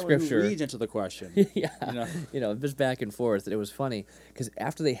 let someone scripture. who reads into the question. Yeah. Just back and forth. It was funny because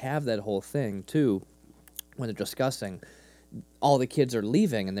after they have that whole thing, too, when they're discussing, all the kids are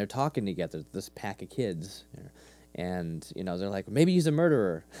leaving and they're talking together, this pack of kids. And, they're like, maybe he's a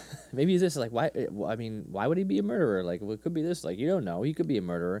murderer. Maybe he's this. Like, why? I mean, why would he be a murderer? Like, well, it could be this. Like, you don't know. He could be a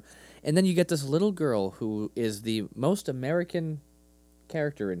murderer. And then you get this little girl who is the most American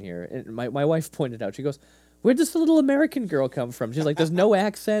character in here. And my wife pointed out, she goes, where'd this little American girl come from? She's like, there's no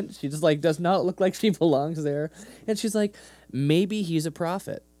accent. She just, like, does not look like she belongs there. And she's like, maybe he's a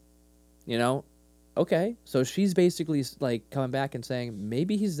prophet. Okay, so she's basically like coming back and saying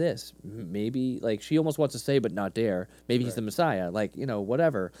maybe he's this, maybe like she almost wants to say but not dare. Maybe he's the Messiah, like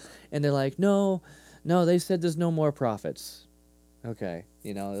whatever. And they're like, no, they said there's no more prophets. Okay,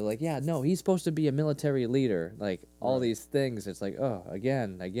 they're like, yeah, no, he's supposed to be a military leader, like all these things. It's like, oh,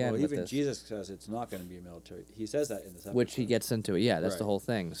 again. Well, with even this. Jesus says it's not going to be a military. He says that in this episode. Which he gets into it. Yeah, that's the Right. whole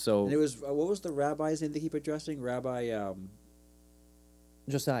thing. So And it was what was the rabbi's name they keep addressing?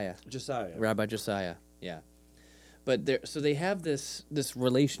 Josiah. Josiah. Rabbi Josiah, yeah. But they have this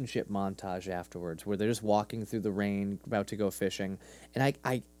relationship montage afterwards where they're just walking through the rain, about to go fishing, and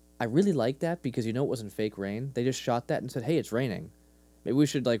I really like that because it wasn't fake rain. They just shot that and said, "Hey, it's raining. Maybe we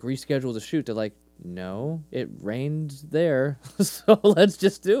should like reschedule the shoot." They're like, "No, it rained there, so let's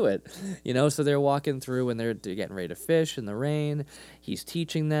just do it." So they're walking through and they're getting ready to fish in the rain. He's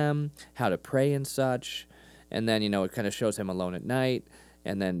teaching them how to pray and such, and then it kind of shows him alone at night.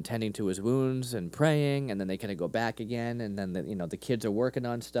 And then tending to his wounds and praying, and then they kind of go back again, and then the kids are working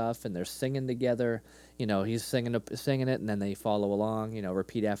on stuff and they're singing together. He's singing it, and then they follow along.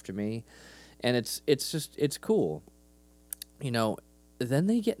 Repeat after me, and it's cool. Then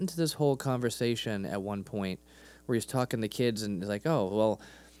they get into this whole conversation at one point where he's talking to kids and he's like, "Oh, well,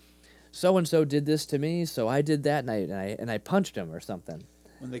 so and so did this to me, so I did that, and I punched him or something."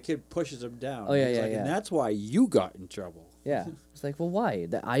 When the kid pushes him down. Oh, yeah, he's yeah, like, yeah. And that's why you got in trouble. Yeah. It's like, well, why?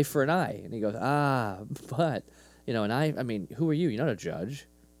 The eye for an eye. And he goes, but, and I mean, who are you? You're not a judge.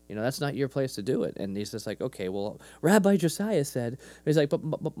 That's not your place to do it. And he's just like, okay, well, Rabbi Josiah said. He's like, but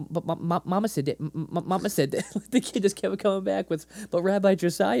Mama said it. Mama said that. The kid just kept coming back with, but Rabbi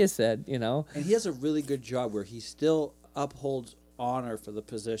Josiah said, And he has a really good job where he still upholds honor for the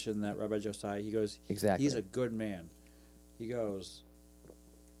position that Rabbi Josiah, he goes, Exactly. he's a good man. He goes,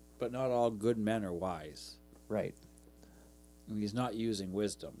 but not all good men are wise. Right. And he's not using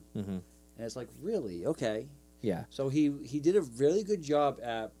wisdom. Mm-hmm. And it's like, really? Okay. Yeah. So he did a really good job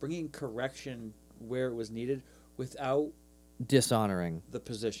at bringing correction where it was needed without Dishonoring. the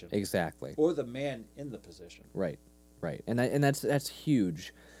position. Exactly. Or the man in the position. Right. Right. And that's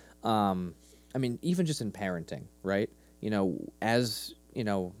huge. I mean, even just in parenting, right? As in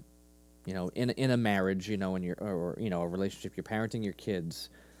a marriage, in your or a relationship, you're parenting your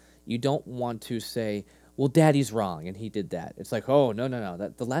kids. You don't want to say, well, daddy's wrong and he did that. It's like, oh, no.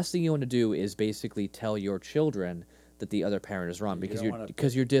 That the last thing you want to do is basically tell your children that the other parent is wrong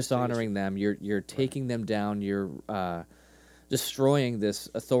because you're dishonoring them. You're taking them down. You're destroying this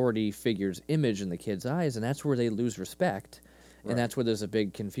authority figure's image in the kid's eyes, and that's where they lose respect, and that's where there's a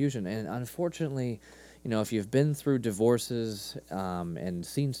big confusion. And unfortunately, if you've been through divorces and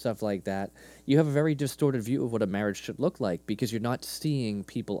seen stuff like that, you have a very distorted view of what a marriage should look like because you're not seeing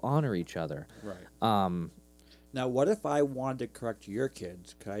people honor each other. Right. Now, what if I wanted to correct your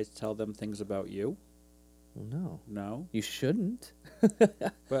kids? Could I tell them things about you? Well, no. No? You shouldn't.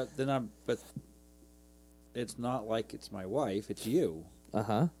 But it's not like it's my wife, it's you.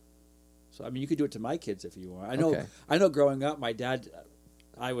 Uh-huh. So, I mean, you could do it to my kids if you want. Okay. I know growing up, my dad,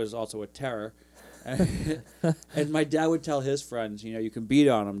 I was also a terror. And my dad would tell his friends, you can beat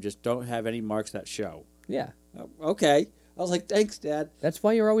on them, just don't have any marks that show. Yeah. Okay. I was like, thanks, Dad. That's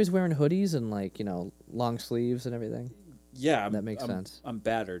why you're always wearing hoodies and, long sleeves and everything? Yeah. That makes sense. I'm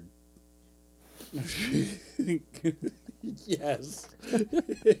battered. Yes.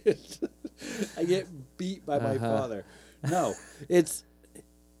 I get beat by my father. No, it's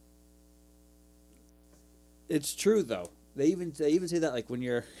true though. They even say that like when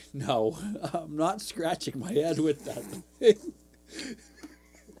you're no, I'm not scratching my head with that thing.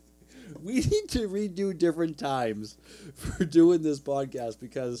 We need to redo different times for doing this podcast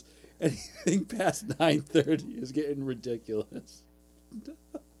because anything past 9:30 is getting ridiculous.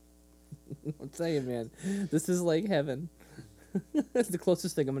 I'm saying, man, this is like heaven. That's the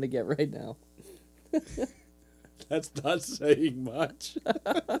closest thing I'm going to get right now. That's not saying much.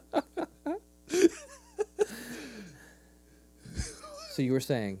 So you were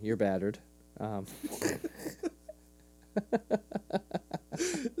saying you're battered.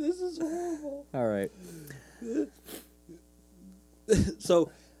 This is horrible. All right.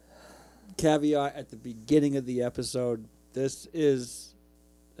 So, caveat at the beginning of the episode, this is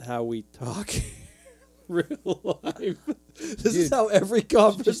how we talk in real life. This is how every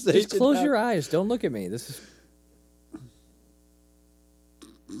conversation Just close your eyes. Don't look at me. This is...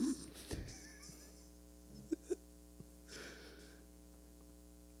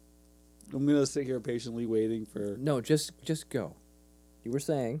 I'm going to sit here patiently waiting for... No, just go. You were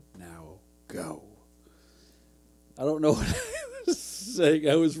saying... Now, go. I don't know what I was saying.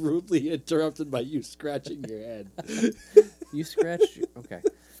 I was rudely interrupted by you scratching your head. You scratched... Okay.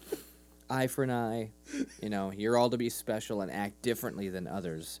 Eye for an eye. You're all to be special and act differently than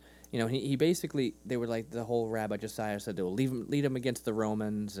others. He basically... They were like, the whole Rabbi Josiah said they'll lead him against the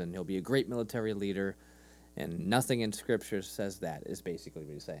Romans, and he'll be a great military leader. And nothing in Scripture says that, is basically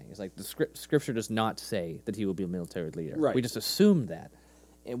what he's saying. It's like the Scripture does not say that he will be a military leader. Right. We just assume that.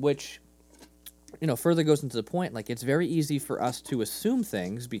 Which, further goes into the point, like, it's very easy for us to assume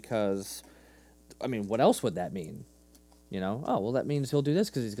things because, I mean, what else would that mean? Oh, well, that means he'll do this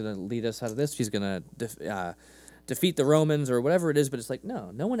because he's going to lead us out of this. He's going to defeat the Romans or whatever it is. But it's like,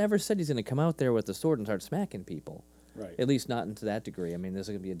 no one ever said he's going to come out there with a sword and start smacking people. Right. At least not to that degree. I mean, there's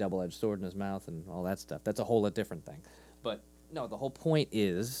going to be a double-edged sword in his mouth and all that stuff. That's a whole different thing. But, no, the whole point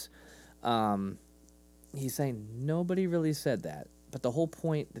is he's saying nobody really said that. But the whole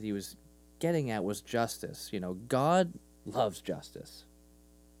point that he was getting at was justice. God loves justice.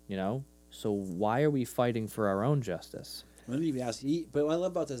 So why are we fighting for our own justice? Let me even ask. But what I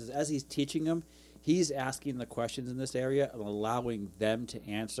love about this is as he's teaching them, he's asking the questions in this area and allowing them to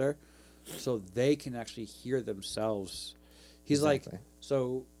answer so they can actually hear themselves. He's Exactly. like,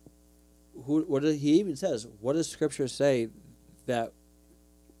 so he even says, what does Scripture say that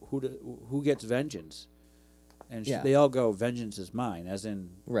who gets vengeance? And they all go, vengeance is mine, as in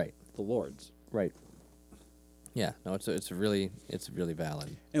Right. the Lord's. Right. Yeah, no, it's really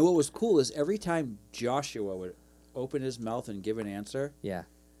valid. And what was cool is every time Joshua would open his mouth and give an answer, Yeah,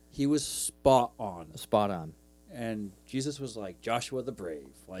 he was spot on. spot on. And Jesus was like Joshua the Brave.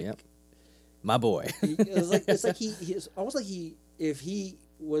 Like, Yep. My boy. it's like he's almost like if he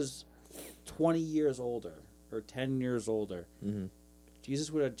was 20 years older or 10 years older, Hmm.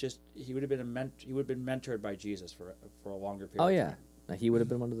 Jesus would have he would have been mentored by Jesus for a longer period. Oh of yeah, time. he would have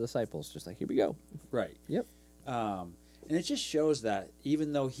been one of the disciples. Just like, here we go. Right. Yep. And it just shows that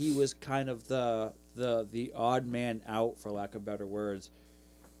even though he was kind of the odd man out, for lack of better words,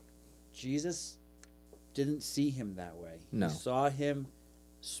 Jesus didn't see him that way. No. He saw him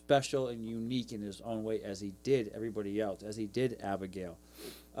special and unique in his own way, as he did everybody else, as he did Abigail,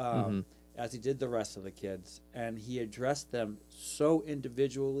 as he did the rest of the kids, and he addressed them so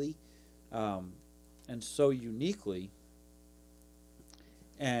individually and so uniquely.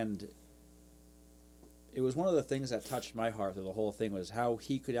 And it was one of the things that touched my heart through the whole thing, was how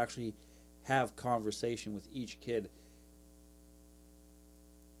he could actually have conversation with each kid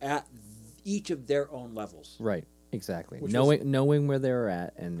at each of their own levels. Right. Exactly. Which Knowing where they're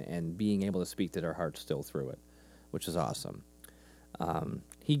at and being able to speak to their hearts still through it, which is awesome.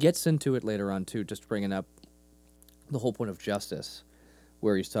 He gets into it later on too, just bringing up the whole point of justice,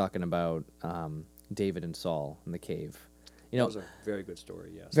 where he's talking about David and Saul in the cave. You know, That was a very good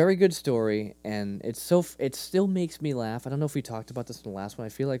story, yes. very good story, and it still makes me laugh. I don't know if we talked about this in the last one. I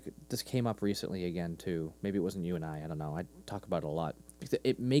feel like this came up recently again too. Maybe it wasn't you and I don't know. I talk about it a lot.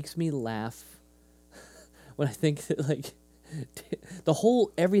 It makes me laugh when I think that, like,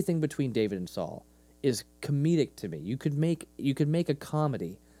 everything between David and Saul is comedic to me. You could make a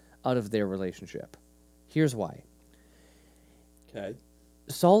comedy out of their relationship. Here's why. Okay.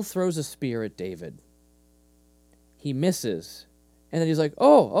 Saul throws a spear at David. He misses, and then he's like,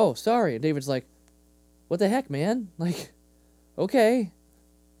 "Oh, sorry." And David's like, "What the heck, man? Like, okay,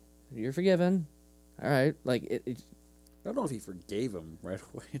 you're forgiven. All right." Like it I don't know if he forgave him right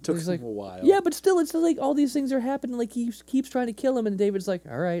away. It took He's him like, a while. yeah, but still, it's like all these things are happening. Like he keeps trying to kill him, and David's like,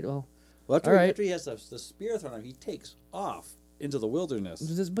 "All right, well." Well, after, All right. after he has the spear thrown at him, he takes off into the wilderness.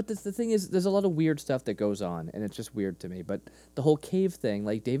 But the thing is, there's a lot of weird stuff that goes on, and it's just weird to me. But the whole cave thing,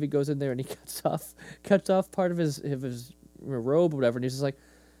 like David goes in there and he cuts off part of his robe or whatever, and he's just like,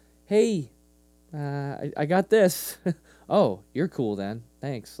 "Hey, I got this." Oh, you're cool then.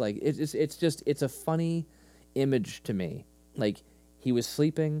 Thanks. Like it's a funny image to me. Like he was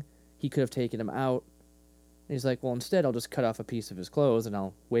sleeping, he could have taken him out. And he's like, well, instead, I'll just cut off a piece of his clothes and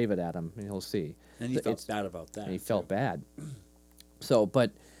I'll wave it at him, and he'll see. And he felt bad about that. And he felt bad. So,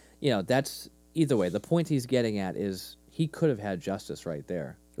 but, that's either way. The point he's getting at is he could have had justice right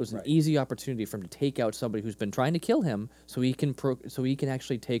there. It was an Right. easy opportunity for him to take out somebody who's been trying to kill him, so he can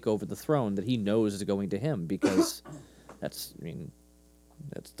actually take over the throne that he knows is going to him, because that's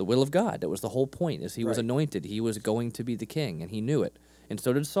the will of God. That was the whole point. Is he was Right. anointed. He was going to be the king, and he knew it. And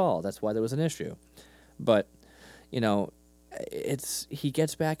so did Saul. That's why there was an issue. But he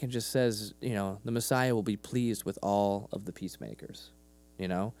gets back and just says, the Messiah will be pleased with all of the peacemakers.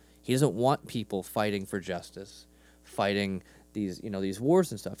 He doesn't want people fighting for justice, fighting these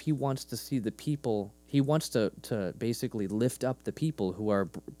wars and stuff. He wants to see the people. He wants to basically lift up the people who are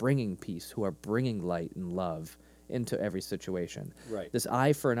bringing peace, who are bringing light and love into every situation. Right. This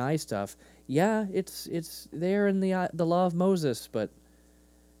eye for an eye stuff, yeah, it's there in the law of Moses, but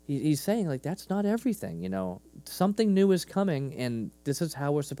he's saying, like, that's not everything. Something new is coming, and this is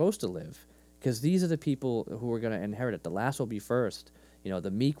how we're supposed to live, because these are the people who are going to inherit it. The last will be first.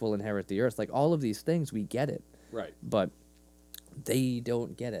 The meek will inherit the earth. Like, all of these things, we get it, Right. but they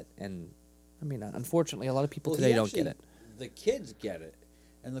don't get it. And unfortunately, a lot of people Well, today he don't get actually- it. The kids get it,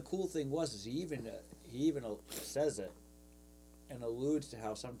 and the cool thing is he even says it and alludes to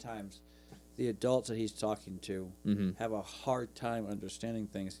how sometimes the adults that he's talking to Mhm. have a hard time understanding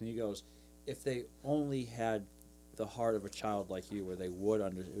things, and he goes, if they only had the heart of a child like you, where they would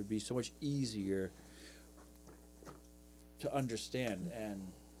it would be so much easier to understand. And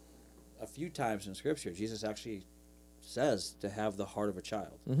a few times in Scripture, Jesus actually says to have the heart of a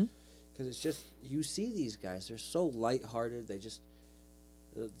child. Mhm. Because it's just, you see these guys, they're so lighthearted. They just,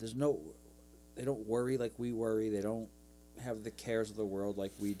 they don't worry like we worry. They don't have the cares of the world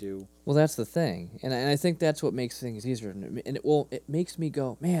like we do. Well, that's the thing, and I think that's what makes things easier. And it makes me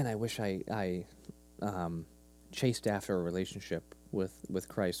go, man, I wish I chased after a relationship with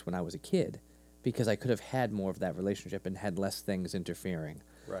Christ when I was a kid, because I could have had more of that relationship and had less things interfering.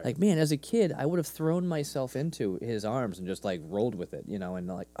 Right. Like, man, as a kid, I would have thrown myself into his arms and just, like, rolled with it, and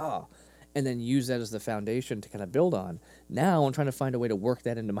like, and then use that as the foundation to kind of build on. Now I'm trying to find a way to work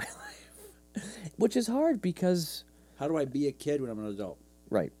that into my life, which is hard because. How do I be a kid when I'm an adult?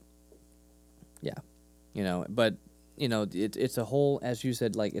 Right. Yeah. you know. But you know, it's a whole, as you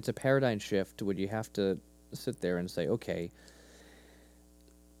said, like it's a paradigm shift where you have to sit there and say, okay,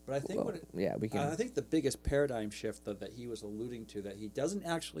 But I think well, what it, yeah, we can. I think the biggest paradigm shift that he was alluding to, that he doesn't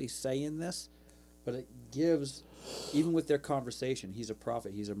actually say in this, but it gives, even with their conversation, he's a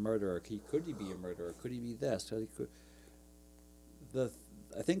prophet, he's a murderer. Could he be a murderer? Could he be this?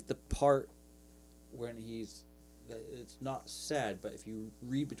 I think the part when it's not said, but if you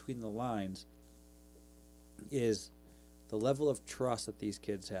read between the lines, is the level of trust that these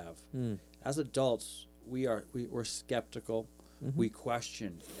kids have. Mm. As adults, we're skeptical. Mhm. We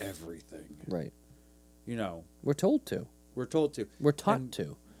question everything. Right. You know, We're told to. we're told to. We're taught And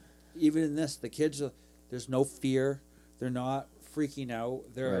to. even in this, the kids there's no fear. They're not freaking out.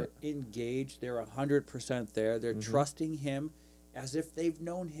 They're Right. engaged. They're 100% there. They're Mhm. trusting him as if they've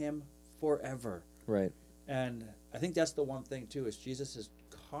known him forever. Right. And I think that's the one thing too, is Jesus is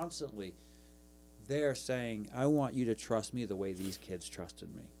constantly there saying, I want you to trust me the way these kids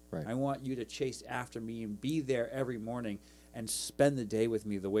trusted me. Right. I want you to chase after me and be there every morning and spend the day with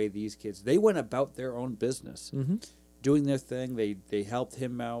me the way these kids. They went about their own business, Mm-hmm. doing their thing. They helped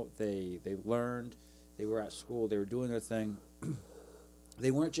him out. They learned. They were at school. They were doing their thing.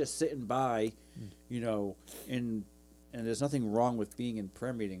 They weren't just sitting by, you know, and there's nothing wrong with being in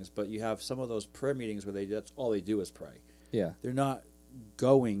prayer meetings, but you have some of those prayer meetings where that's all they do is pray. Yeah. They're not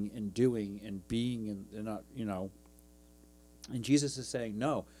going and doing and being, and they're not, you know. And Jesus is saying,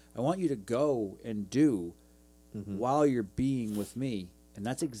 no, I want you to go and do Mm-hmm. while you're being with me. And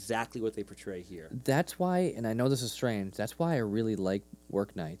that's exactly what they portray here. That's why, and I know this is strange, that's why I really like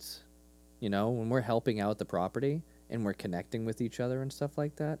work nights. You know, when we're helping out the property and we're connecting with each other and stuff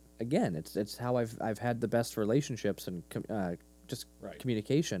like that. Again, it's how I've had the best relationships and just Right.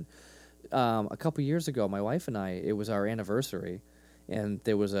 communication. A couple years ago, my wife and I, it was our anniversary, and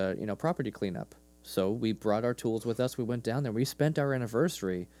there was a property cleanup. So we brought our tools with us. We went down there. We spent our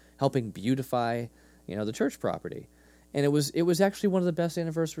anniversary helping beautify, the church property, and it was actually one of the best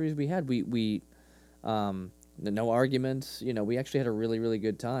anniversaries we had. We no arguments. We actually had a really, really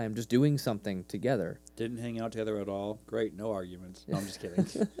good time just doing something together. Didn't hang out together at all. Great, no arguments. No, I'm just kidding.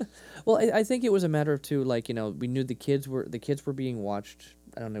 Well, I think it was a matter of too, like, we knew the kids were being watched.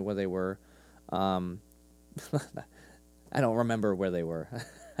 I don't know where they were. I don't remember where they were.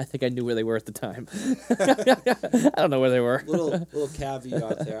 I think I knew where they were at the time. I don't know where they were. little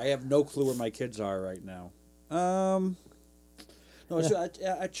caveat there. I have no clue where my kids are right now. No, Yeah. so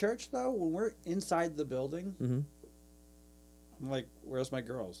at church though, when we're inside the building, Mm-hmm. I'm like, "Where's my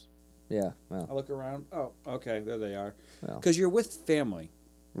girls?" Yeah. I Well. look around. Oh, okay, there they are. Well. Because you're with family,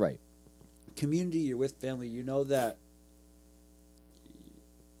 Right. community. You're with family. You know that.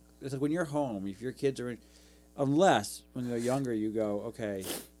 It's like when you're home. If your kids are in, unless when they're younger, you go, okay,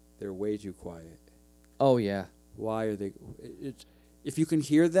 they're way too quiet. Oh yeah. Why are they? It's if you can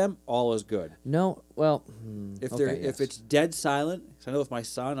hear them, all is good. No. Well. If okay, they're yes. if it's dead silent, 'cause I know with my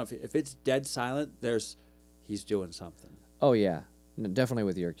son, if it's dead silent, he's doing something. Oh yeah. No, definitely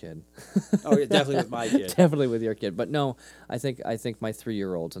with your kid. Oh yeah, definitely with my kid. Definitely with your kid. But no, I think my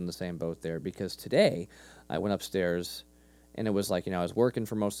 3-year-old's in the same boat there, because today I went upstairs and it was like, I was working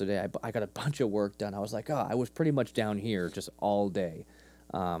for most of the day. I got a bunch of work done. I was like, I was pretty much down here just all day.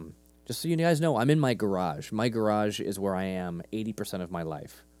 Just so you guys know, I'm in my garage. My garage is where I am 80% of my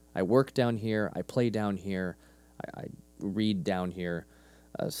life. I work down here. I play down here. I read down here.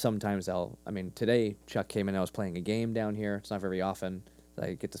 Sometimes today Chuck came in, I was playing a game down here. It's not very often that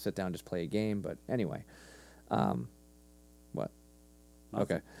I get to sit down and just play a game, but anyway. What? Nothing.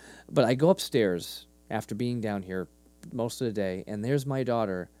 Okay. But I go upstairs after being down here most of the day, and there's my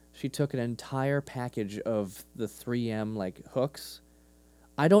daughter. She took an entire package of the 3M hooks.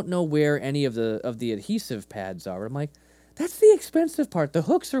 I don't know where any of the adhesive pads are. I'm like, that's the expensive part. The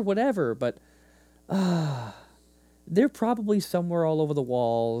hooks or whatever, but they're probably somewhere all over the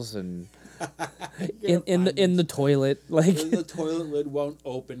walls and in the toilet. The toilet lid won't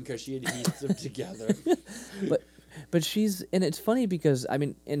open because she adheses them together. But she's, and it's funny because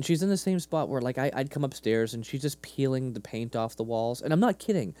and she's in the same spot where I'd come upstairs and she's just peeling the paint off the walls, and I'm not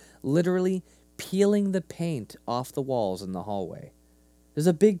kidding, literally peeling the paint off the walls in the hallway. There's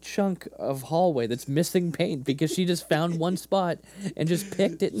a big chunk of hallway that's missing paint because she just found one spot and just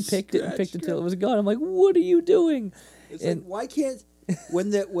picked it and picked it and picked it till it was gone. I'm like, what are you doing? It's like, why can't when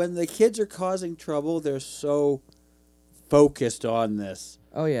the kids are causing trouble, they're so focused on this.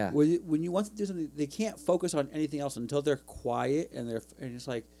 Oh yeah. When you want to do something, they can't focus on anything else until they're quiet, and it's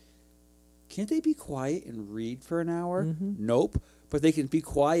like, can't they be quiet and read for an hour? Mhm. Nope. But they can be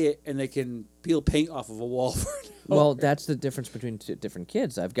quiet and they can peel paint off of a wall for an hour. Well, that's the difference between different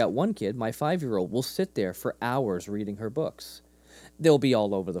kids. I've got one kid, my 5-year-old, will sit there for hours reading her books. They'll be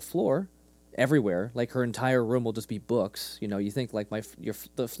all over the floor, everywhere. Like her entire room will just be books. You know, you think like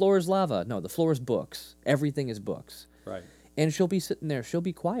the floor is lava. No, the floor is books. Everything is books. Right. And she'll be sitting there. She'll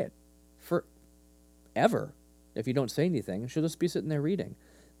be quiet forever. If you don't say anything, she'll just be sitting there reading.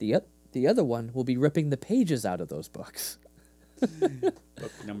 The other one will be ripping the pages out of those books.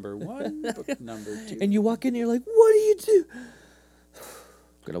 Book number 1, book number 2. And you walk in and you're like, what do you do?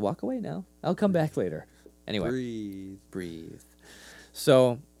 I'm going to walk away now. I'll come back later. Anyway. Breathe.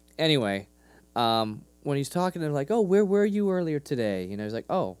 So, anyway, when he's talking, they're like, oh, where were you earlier today? You know, he's like,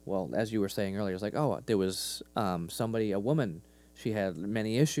 oh, well, as you were saying earlier, it's like, oh, there was a woman, she had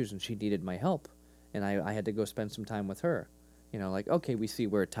many issues and she needed my help. And I had to go spend some time with her. You know, like, okay, we see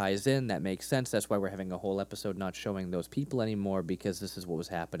where it ties in. That makes sense. That's why we're having a whole episode not showing those people anymore, because this is what was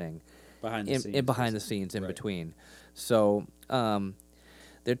happening Behind the scenes. In Right. between. So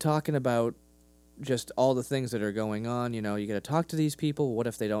they're talking about just all the things that are going on. You know, you got to talk to these people. What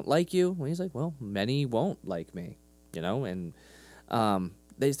if they don't like you? Well, he's like, well, many won't like me, you know? And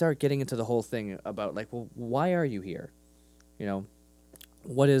they start getting into the whole thing about, like, well, why are you here? You know,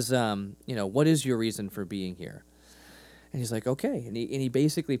 what is your reason for being here? And he's like, okay. And he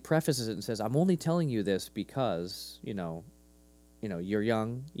basically prefaces it and says, I'm only telling you this because, you're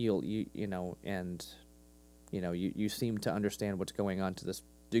young, you seem to understand what's going on to this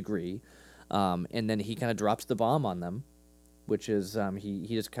degree. And then he kind of drops the bomb on them, which is, he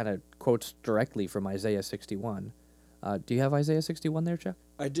just kind of quotes directly from Isaiah 61. Do you have Isaiah 61 there, Chuck?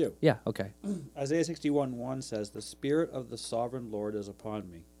 I do. Yeah, okay. Isaiah 61:1 says, the Spirit of the Sovereign Lord is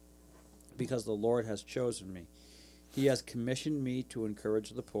upon me, because the Lord has chosen me. He has commissioned me to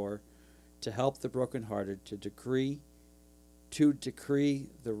encourage the poor, to help the brokenhearted, to decree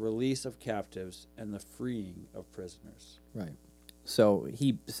the release of captives and the freeing of prisoners. Right. So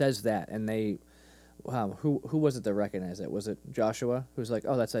he says that, and they, who was it that recognized it? Was it Joshua, who's like,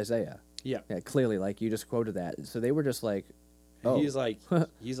 oh, that's Isaiah? Yeah. Yeah, clearly, like, you just quoted that. So they were just like, oh. He's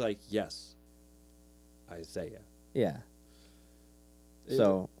like, yes, Isaiah. Yeah. It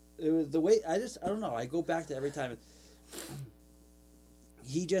was the way, I don't know, I go back to every time.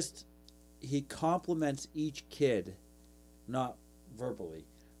 He compliments each kid, not verbally.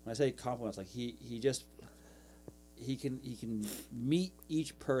 When I say compliments, like he can meet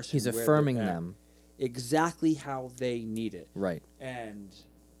each person. He's where affirming they're at, them exactly how they need it. Right. And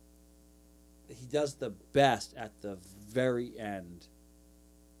he does the best at the very end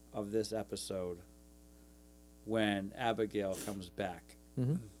of this episode when Abigail comes back.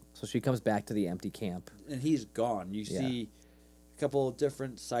 Mm-hmm. So she comes back to the empty camp. And he's gone. You see a couple of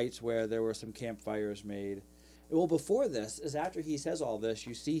different sites where there were some campfires made. Well, before this, is after he says all this,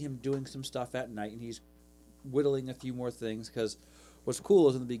 you see him doing some stuff at night, and he's whittling a few more things, because what's cool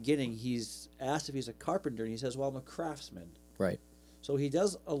is in the beginning, he's asked if he's a carpenter, and he says, well, I'm a craftsman. Right. So he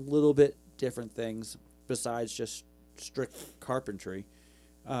does a little bit different things besides just strict carpentry.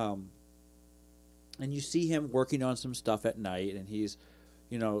 And you see him working on some stuff at night, and he's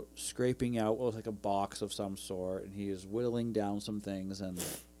scraping out what looks like a box of some sort, and he is whittling down some things and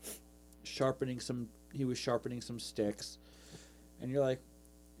sharpening some sticks. And you're like,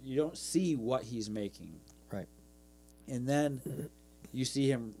 you don't see what he's making. Right. And then you see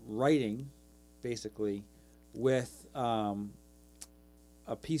him writing, basically, with a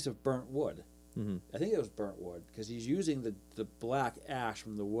piece of burnt wood. Mm-hmm. I think it was burnt wood, because he's using the black ash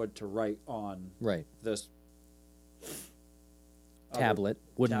from the wood to write on this tablet,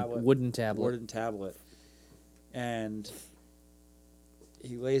 wooden tablet. And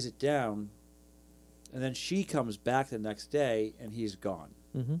he lays it down, and then she comes back the next day, and he's gone.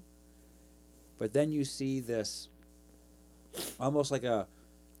 Mm-hmm. But then you see this, almost like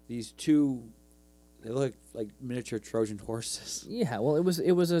these two, they look like miniature Trojan horses. Yeah, well, it was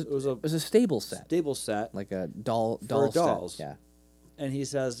a stable set. Stable set, like a doll dolls. Set. Yeah. And he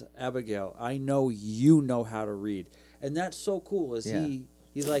says, Abigail, I know you know how to read. And that's so cool,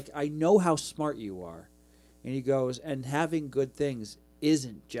 he's like, I know how smart you are. And he goes, and having good things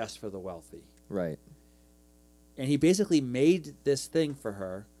isn't just for the wealthy. Right. And he basically made this thing for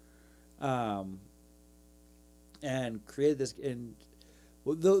her, and created this. And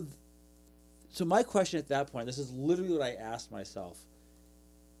so my question at that point, this is literally what I asked myself,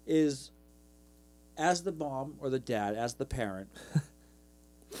 is, as the mom or the dad, as the parent,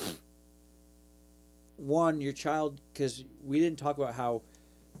 one, your child, because we didn't talk about how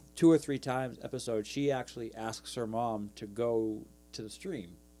 2 or 3 times episode she actually asks her mom to go to the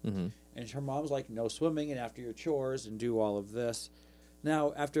stream. Mm-hmm. And her mom's like, no swimming, and after your chores and do all of this.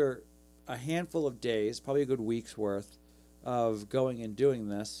 Now, after a handful of days, probably a good week's worth of going and doing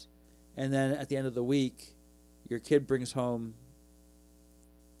this, and then at the end of the week, your kid brings home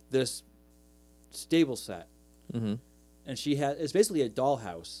this stable set, Mm-hmm. and it's basically a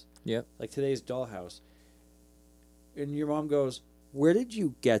dollhouse, Yep. like today's dollhouse. And your mom goes, "Where did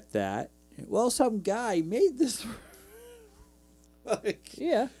you get that?" Well, some guy made this. Like,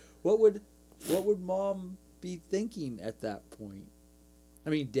 Yeah. what would mom be thinking at that point? I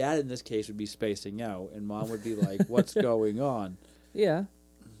mean, dad in this case would be spacing out, and mom would be like, "What's going on?" Yeah.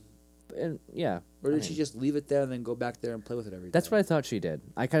 And yeah. Or I did she mean, just leave it there and then go back there and play with it every day? That's what I thought she did.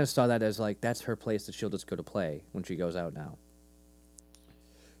 I kind of saw that as like that's her place that she'll just go to play when she goes out now.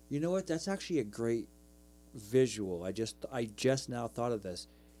 You know what? That's actually a great visual. I just now thought of this.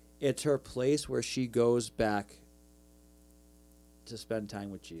 It's her place where she goes back to spend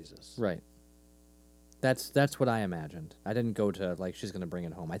time with Jesus. Right. That's what I imagined. I didn't go to like she's gonna bring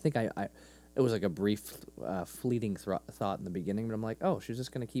it home. I think I it was like a brief, fleeting thought in the beginning, but I'm like, oh, she's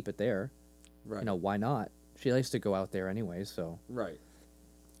just gonna keep it there. Right. You know, why not? She likes to go out there anyway, so. Right.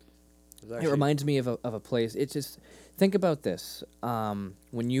 It reminds me of a place. It's just think about this.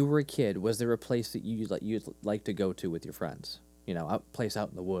 When you were a kid, was there a place that you'd like to go to with your friends? You know, a place out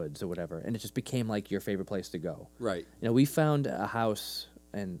in the woods or whatever, and it just became like your favorite place to go. Right. You know, we found a house,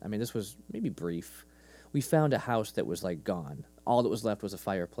 and I mean, this was maybe brief. We found a house that was like gone. All that was left was a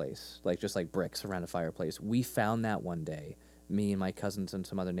fireplace, like just like bricks around a fireplace. We found that one day, me and my cousins and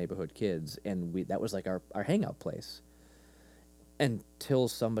some other neighborhood kids, and that was like our hangout place. Until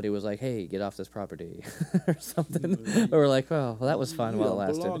somebody was like, "Hey, get off this property," or something, or we're like, "Oh, well, that was fun while it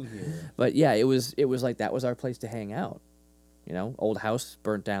lasted." But yeah, it was like that was our place to hang out. You know, old house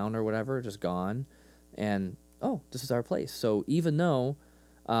burnt down or whatever, just gone, and oh, this is our place. So even though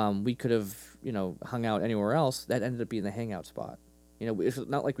we could have, you know, hung out anywhere else, that ended up being the hangout spot. You know, it's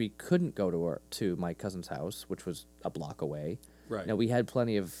not like we couldn't go to my cousin's house, which was a block away. Right. You know, we had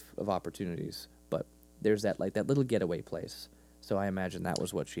plenty of opportunities, but there's that like that little getaway place. So I imagine that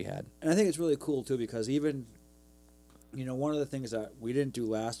was what she had. And I think it's really cool too because even, you know, one of the things that we didn't do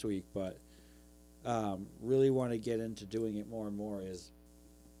last week, but really want to get into doing it more and more is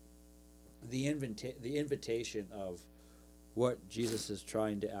the invitation of what Jesus is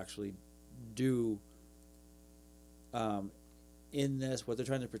trying to actually do in this, what they're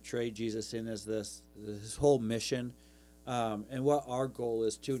trying to portray Jesus in as this whole mission, and what our goal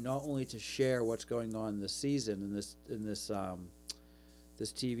is too, not only to share what's going on this season in this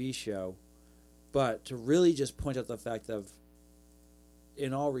TV show, but to really just point out the fact of,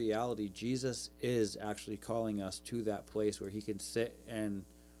 in all reality, Jesus is actually calling us to that place where he can sit and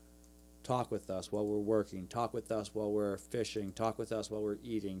talk with us while we're working, talk with us while we're fishing, talk with us while we're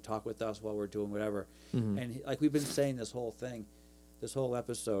eating, talk with us while we're doing whatever. Mm-hmm. And like we've been saying this whole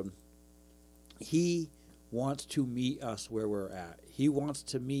episode, he wants to meet us where we're at. He wants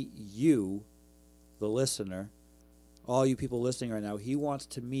to meet you, the listener, all you people listening right now. He wants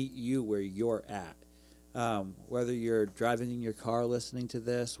to meet you where you're at. Whether you're driving in your car listening to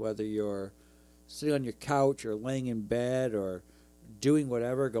this, whether you're sitting on your couch or laying in bed or doing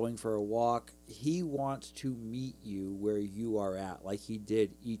whatever, going for a walk, he wants to meet you where you are at, like he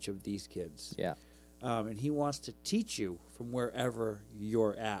did each of these kids. Yeah. And he wants to teach you from wherever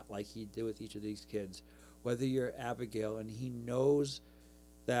you're at, like he did with each of these kids. Whether you're Abigail, and he knows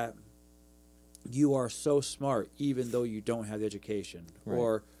that you are so smart even though you don't have the education. Right.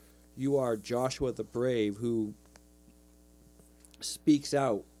 Or you are Joshua the Brave who speaks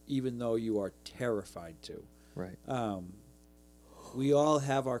out even though you are terrified to. Right. We all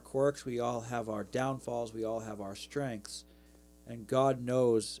have our quirks, we all have our downfalls, we all have our strengths. And God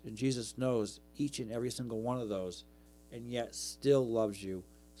knows, and Jesus knows each and every single one of those, and yet still loves you,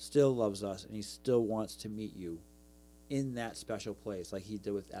 still loves us, and he still wants to meet you in that special place like he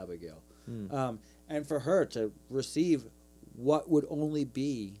did with Abigail. And for her to receive what would only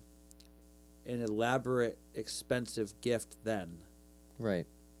be an elaborate, expensive gift then. Right.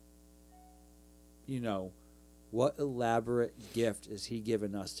 You know, what elaborate gift is he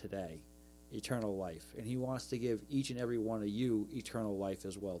giving us today? Eternal life. And he wants to give each and every one of you eternal life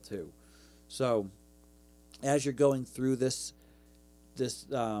as well too. So as you're going through this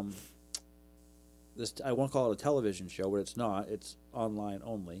I won't call it a television show, but it's not. It's online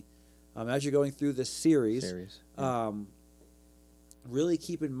only. As you're going through this series. Yeah. Really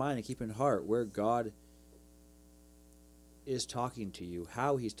keep in mind and keep in heart where God is talking to you,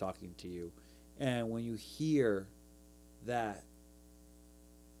 how he's talking to you. And when you hear that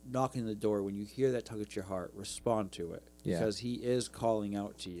knocking on the door, when you hear that tug at your heart, respond to it. Yeah. Because he is calling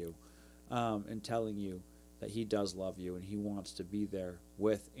out to you and telling you that he does love you and he wants to be there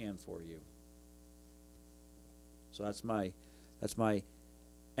with and for you. So that's my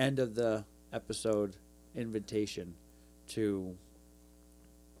end of the episode invitation to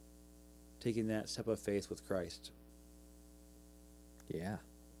taking that step of faith with Christ. Yeah.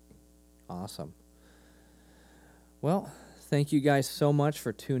 Awesome. Well, thank you guys so much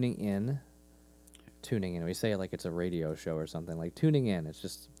for tuning in. We say it like it's a radio show or something. Like tuning in, it's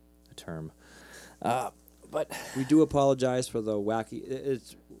just a term. But we do apologize for the wacky.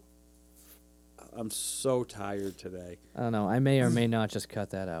 I'm so tired today. I don't know. I may or may not just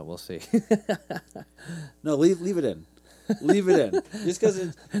cut that out. We'll see. No, leave it in. Leave it in. Just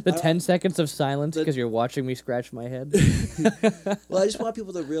because the 10 seconds of silence because you're watching me scratch my head. Well, I just want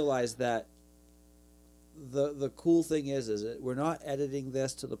people to realize that the cool thing is that we're not editing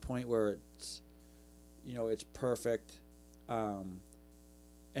this to the point where it's, it's perfect. And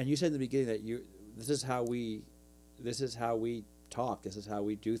you said in the beginning that this is how we talk. This is how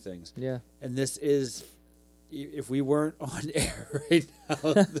we do things. Yeah. And this is, if we weren't on air right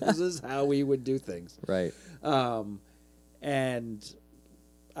now, this is how we would do things. Right. And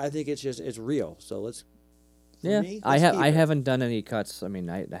I think it's real. So let's. I haven't done any cuts. I mean,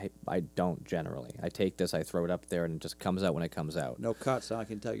 I don't generally. I take this, I throw it up there, and it just comes out when it comes out. No cuts. I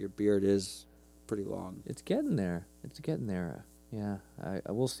can tell your beard is pretty long. It's getting there. Yeah.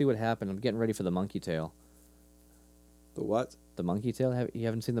 We'll see what happens. I'm getting ready for the monkey tail. The what? The monkey tail. You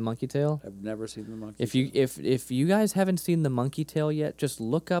haven't seen the monkey tail? I've never seen the monkey. If you guys haven't seen the monkey tail yet, just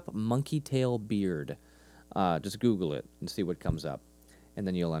look up monkey tail beard. Just Google it and see what comes up, and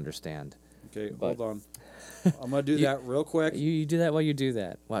then you'll understand. Okay, hold on. I'm gonna do that real quick. You do that while you do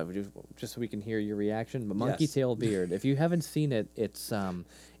that. What? Just so we can hear your reaction. But monkey tail beard. If you haven't seen it, it's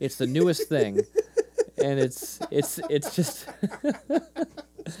the newest thing, and it's just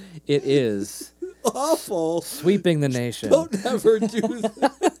it is awful. Sweeping the nation. Don't ever do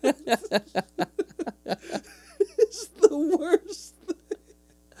that. It's the worst thing.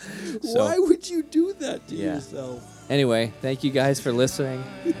 So, why would you do that to yourself? Anyway, thank you guys for listening.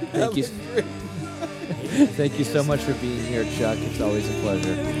 Thank you. Thank you so much for being here, Chuck. It's always a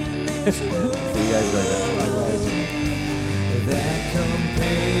pleasure. See you guys later.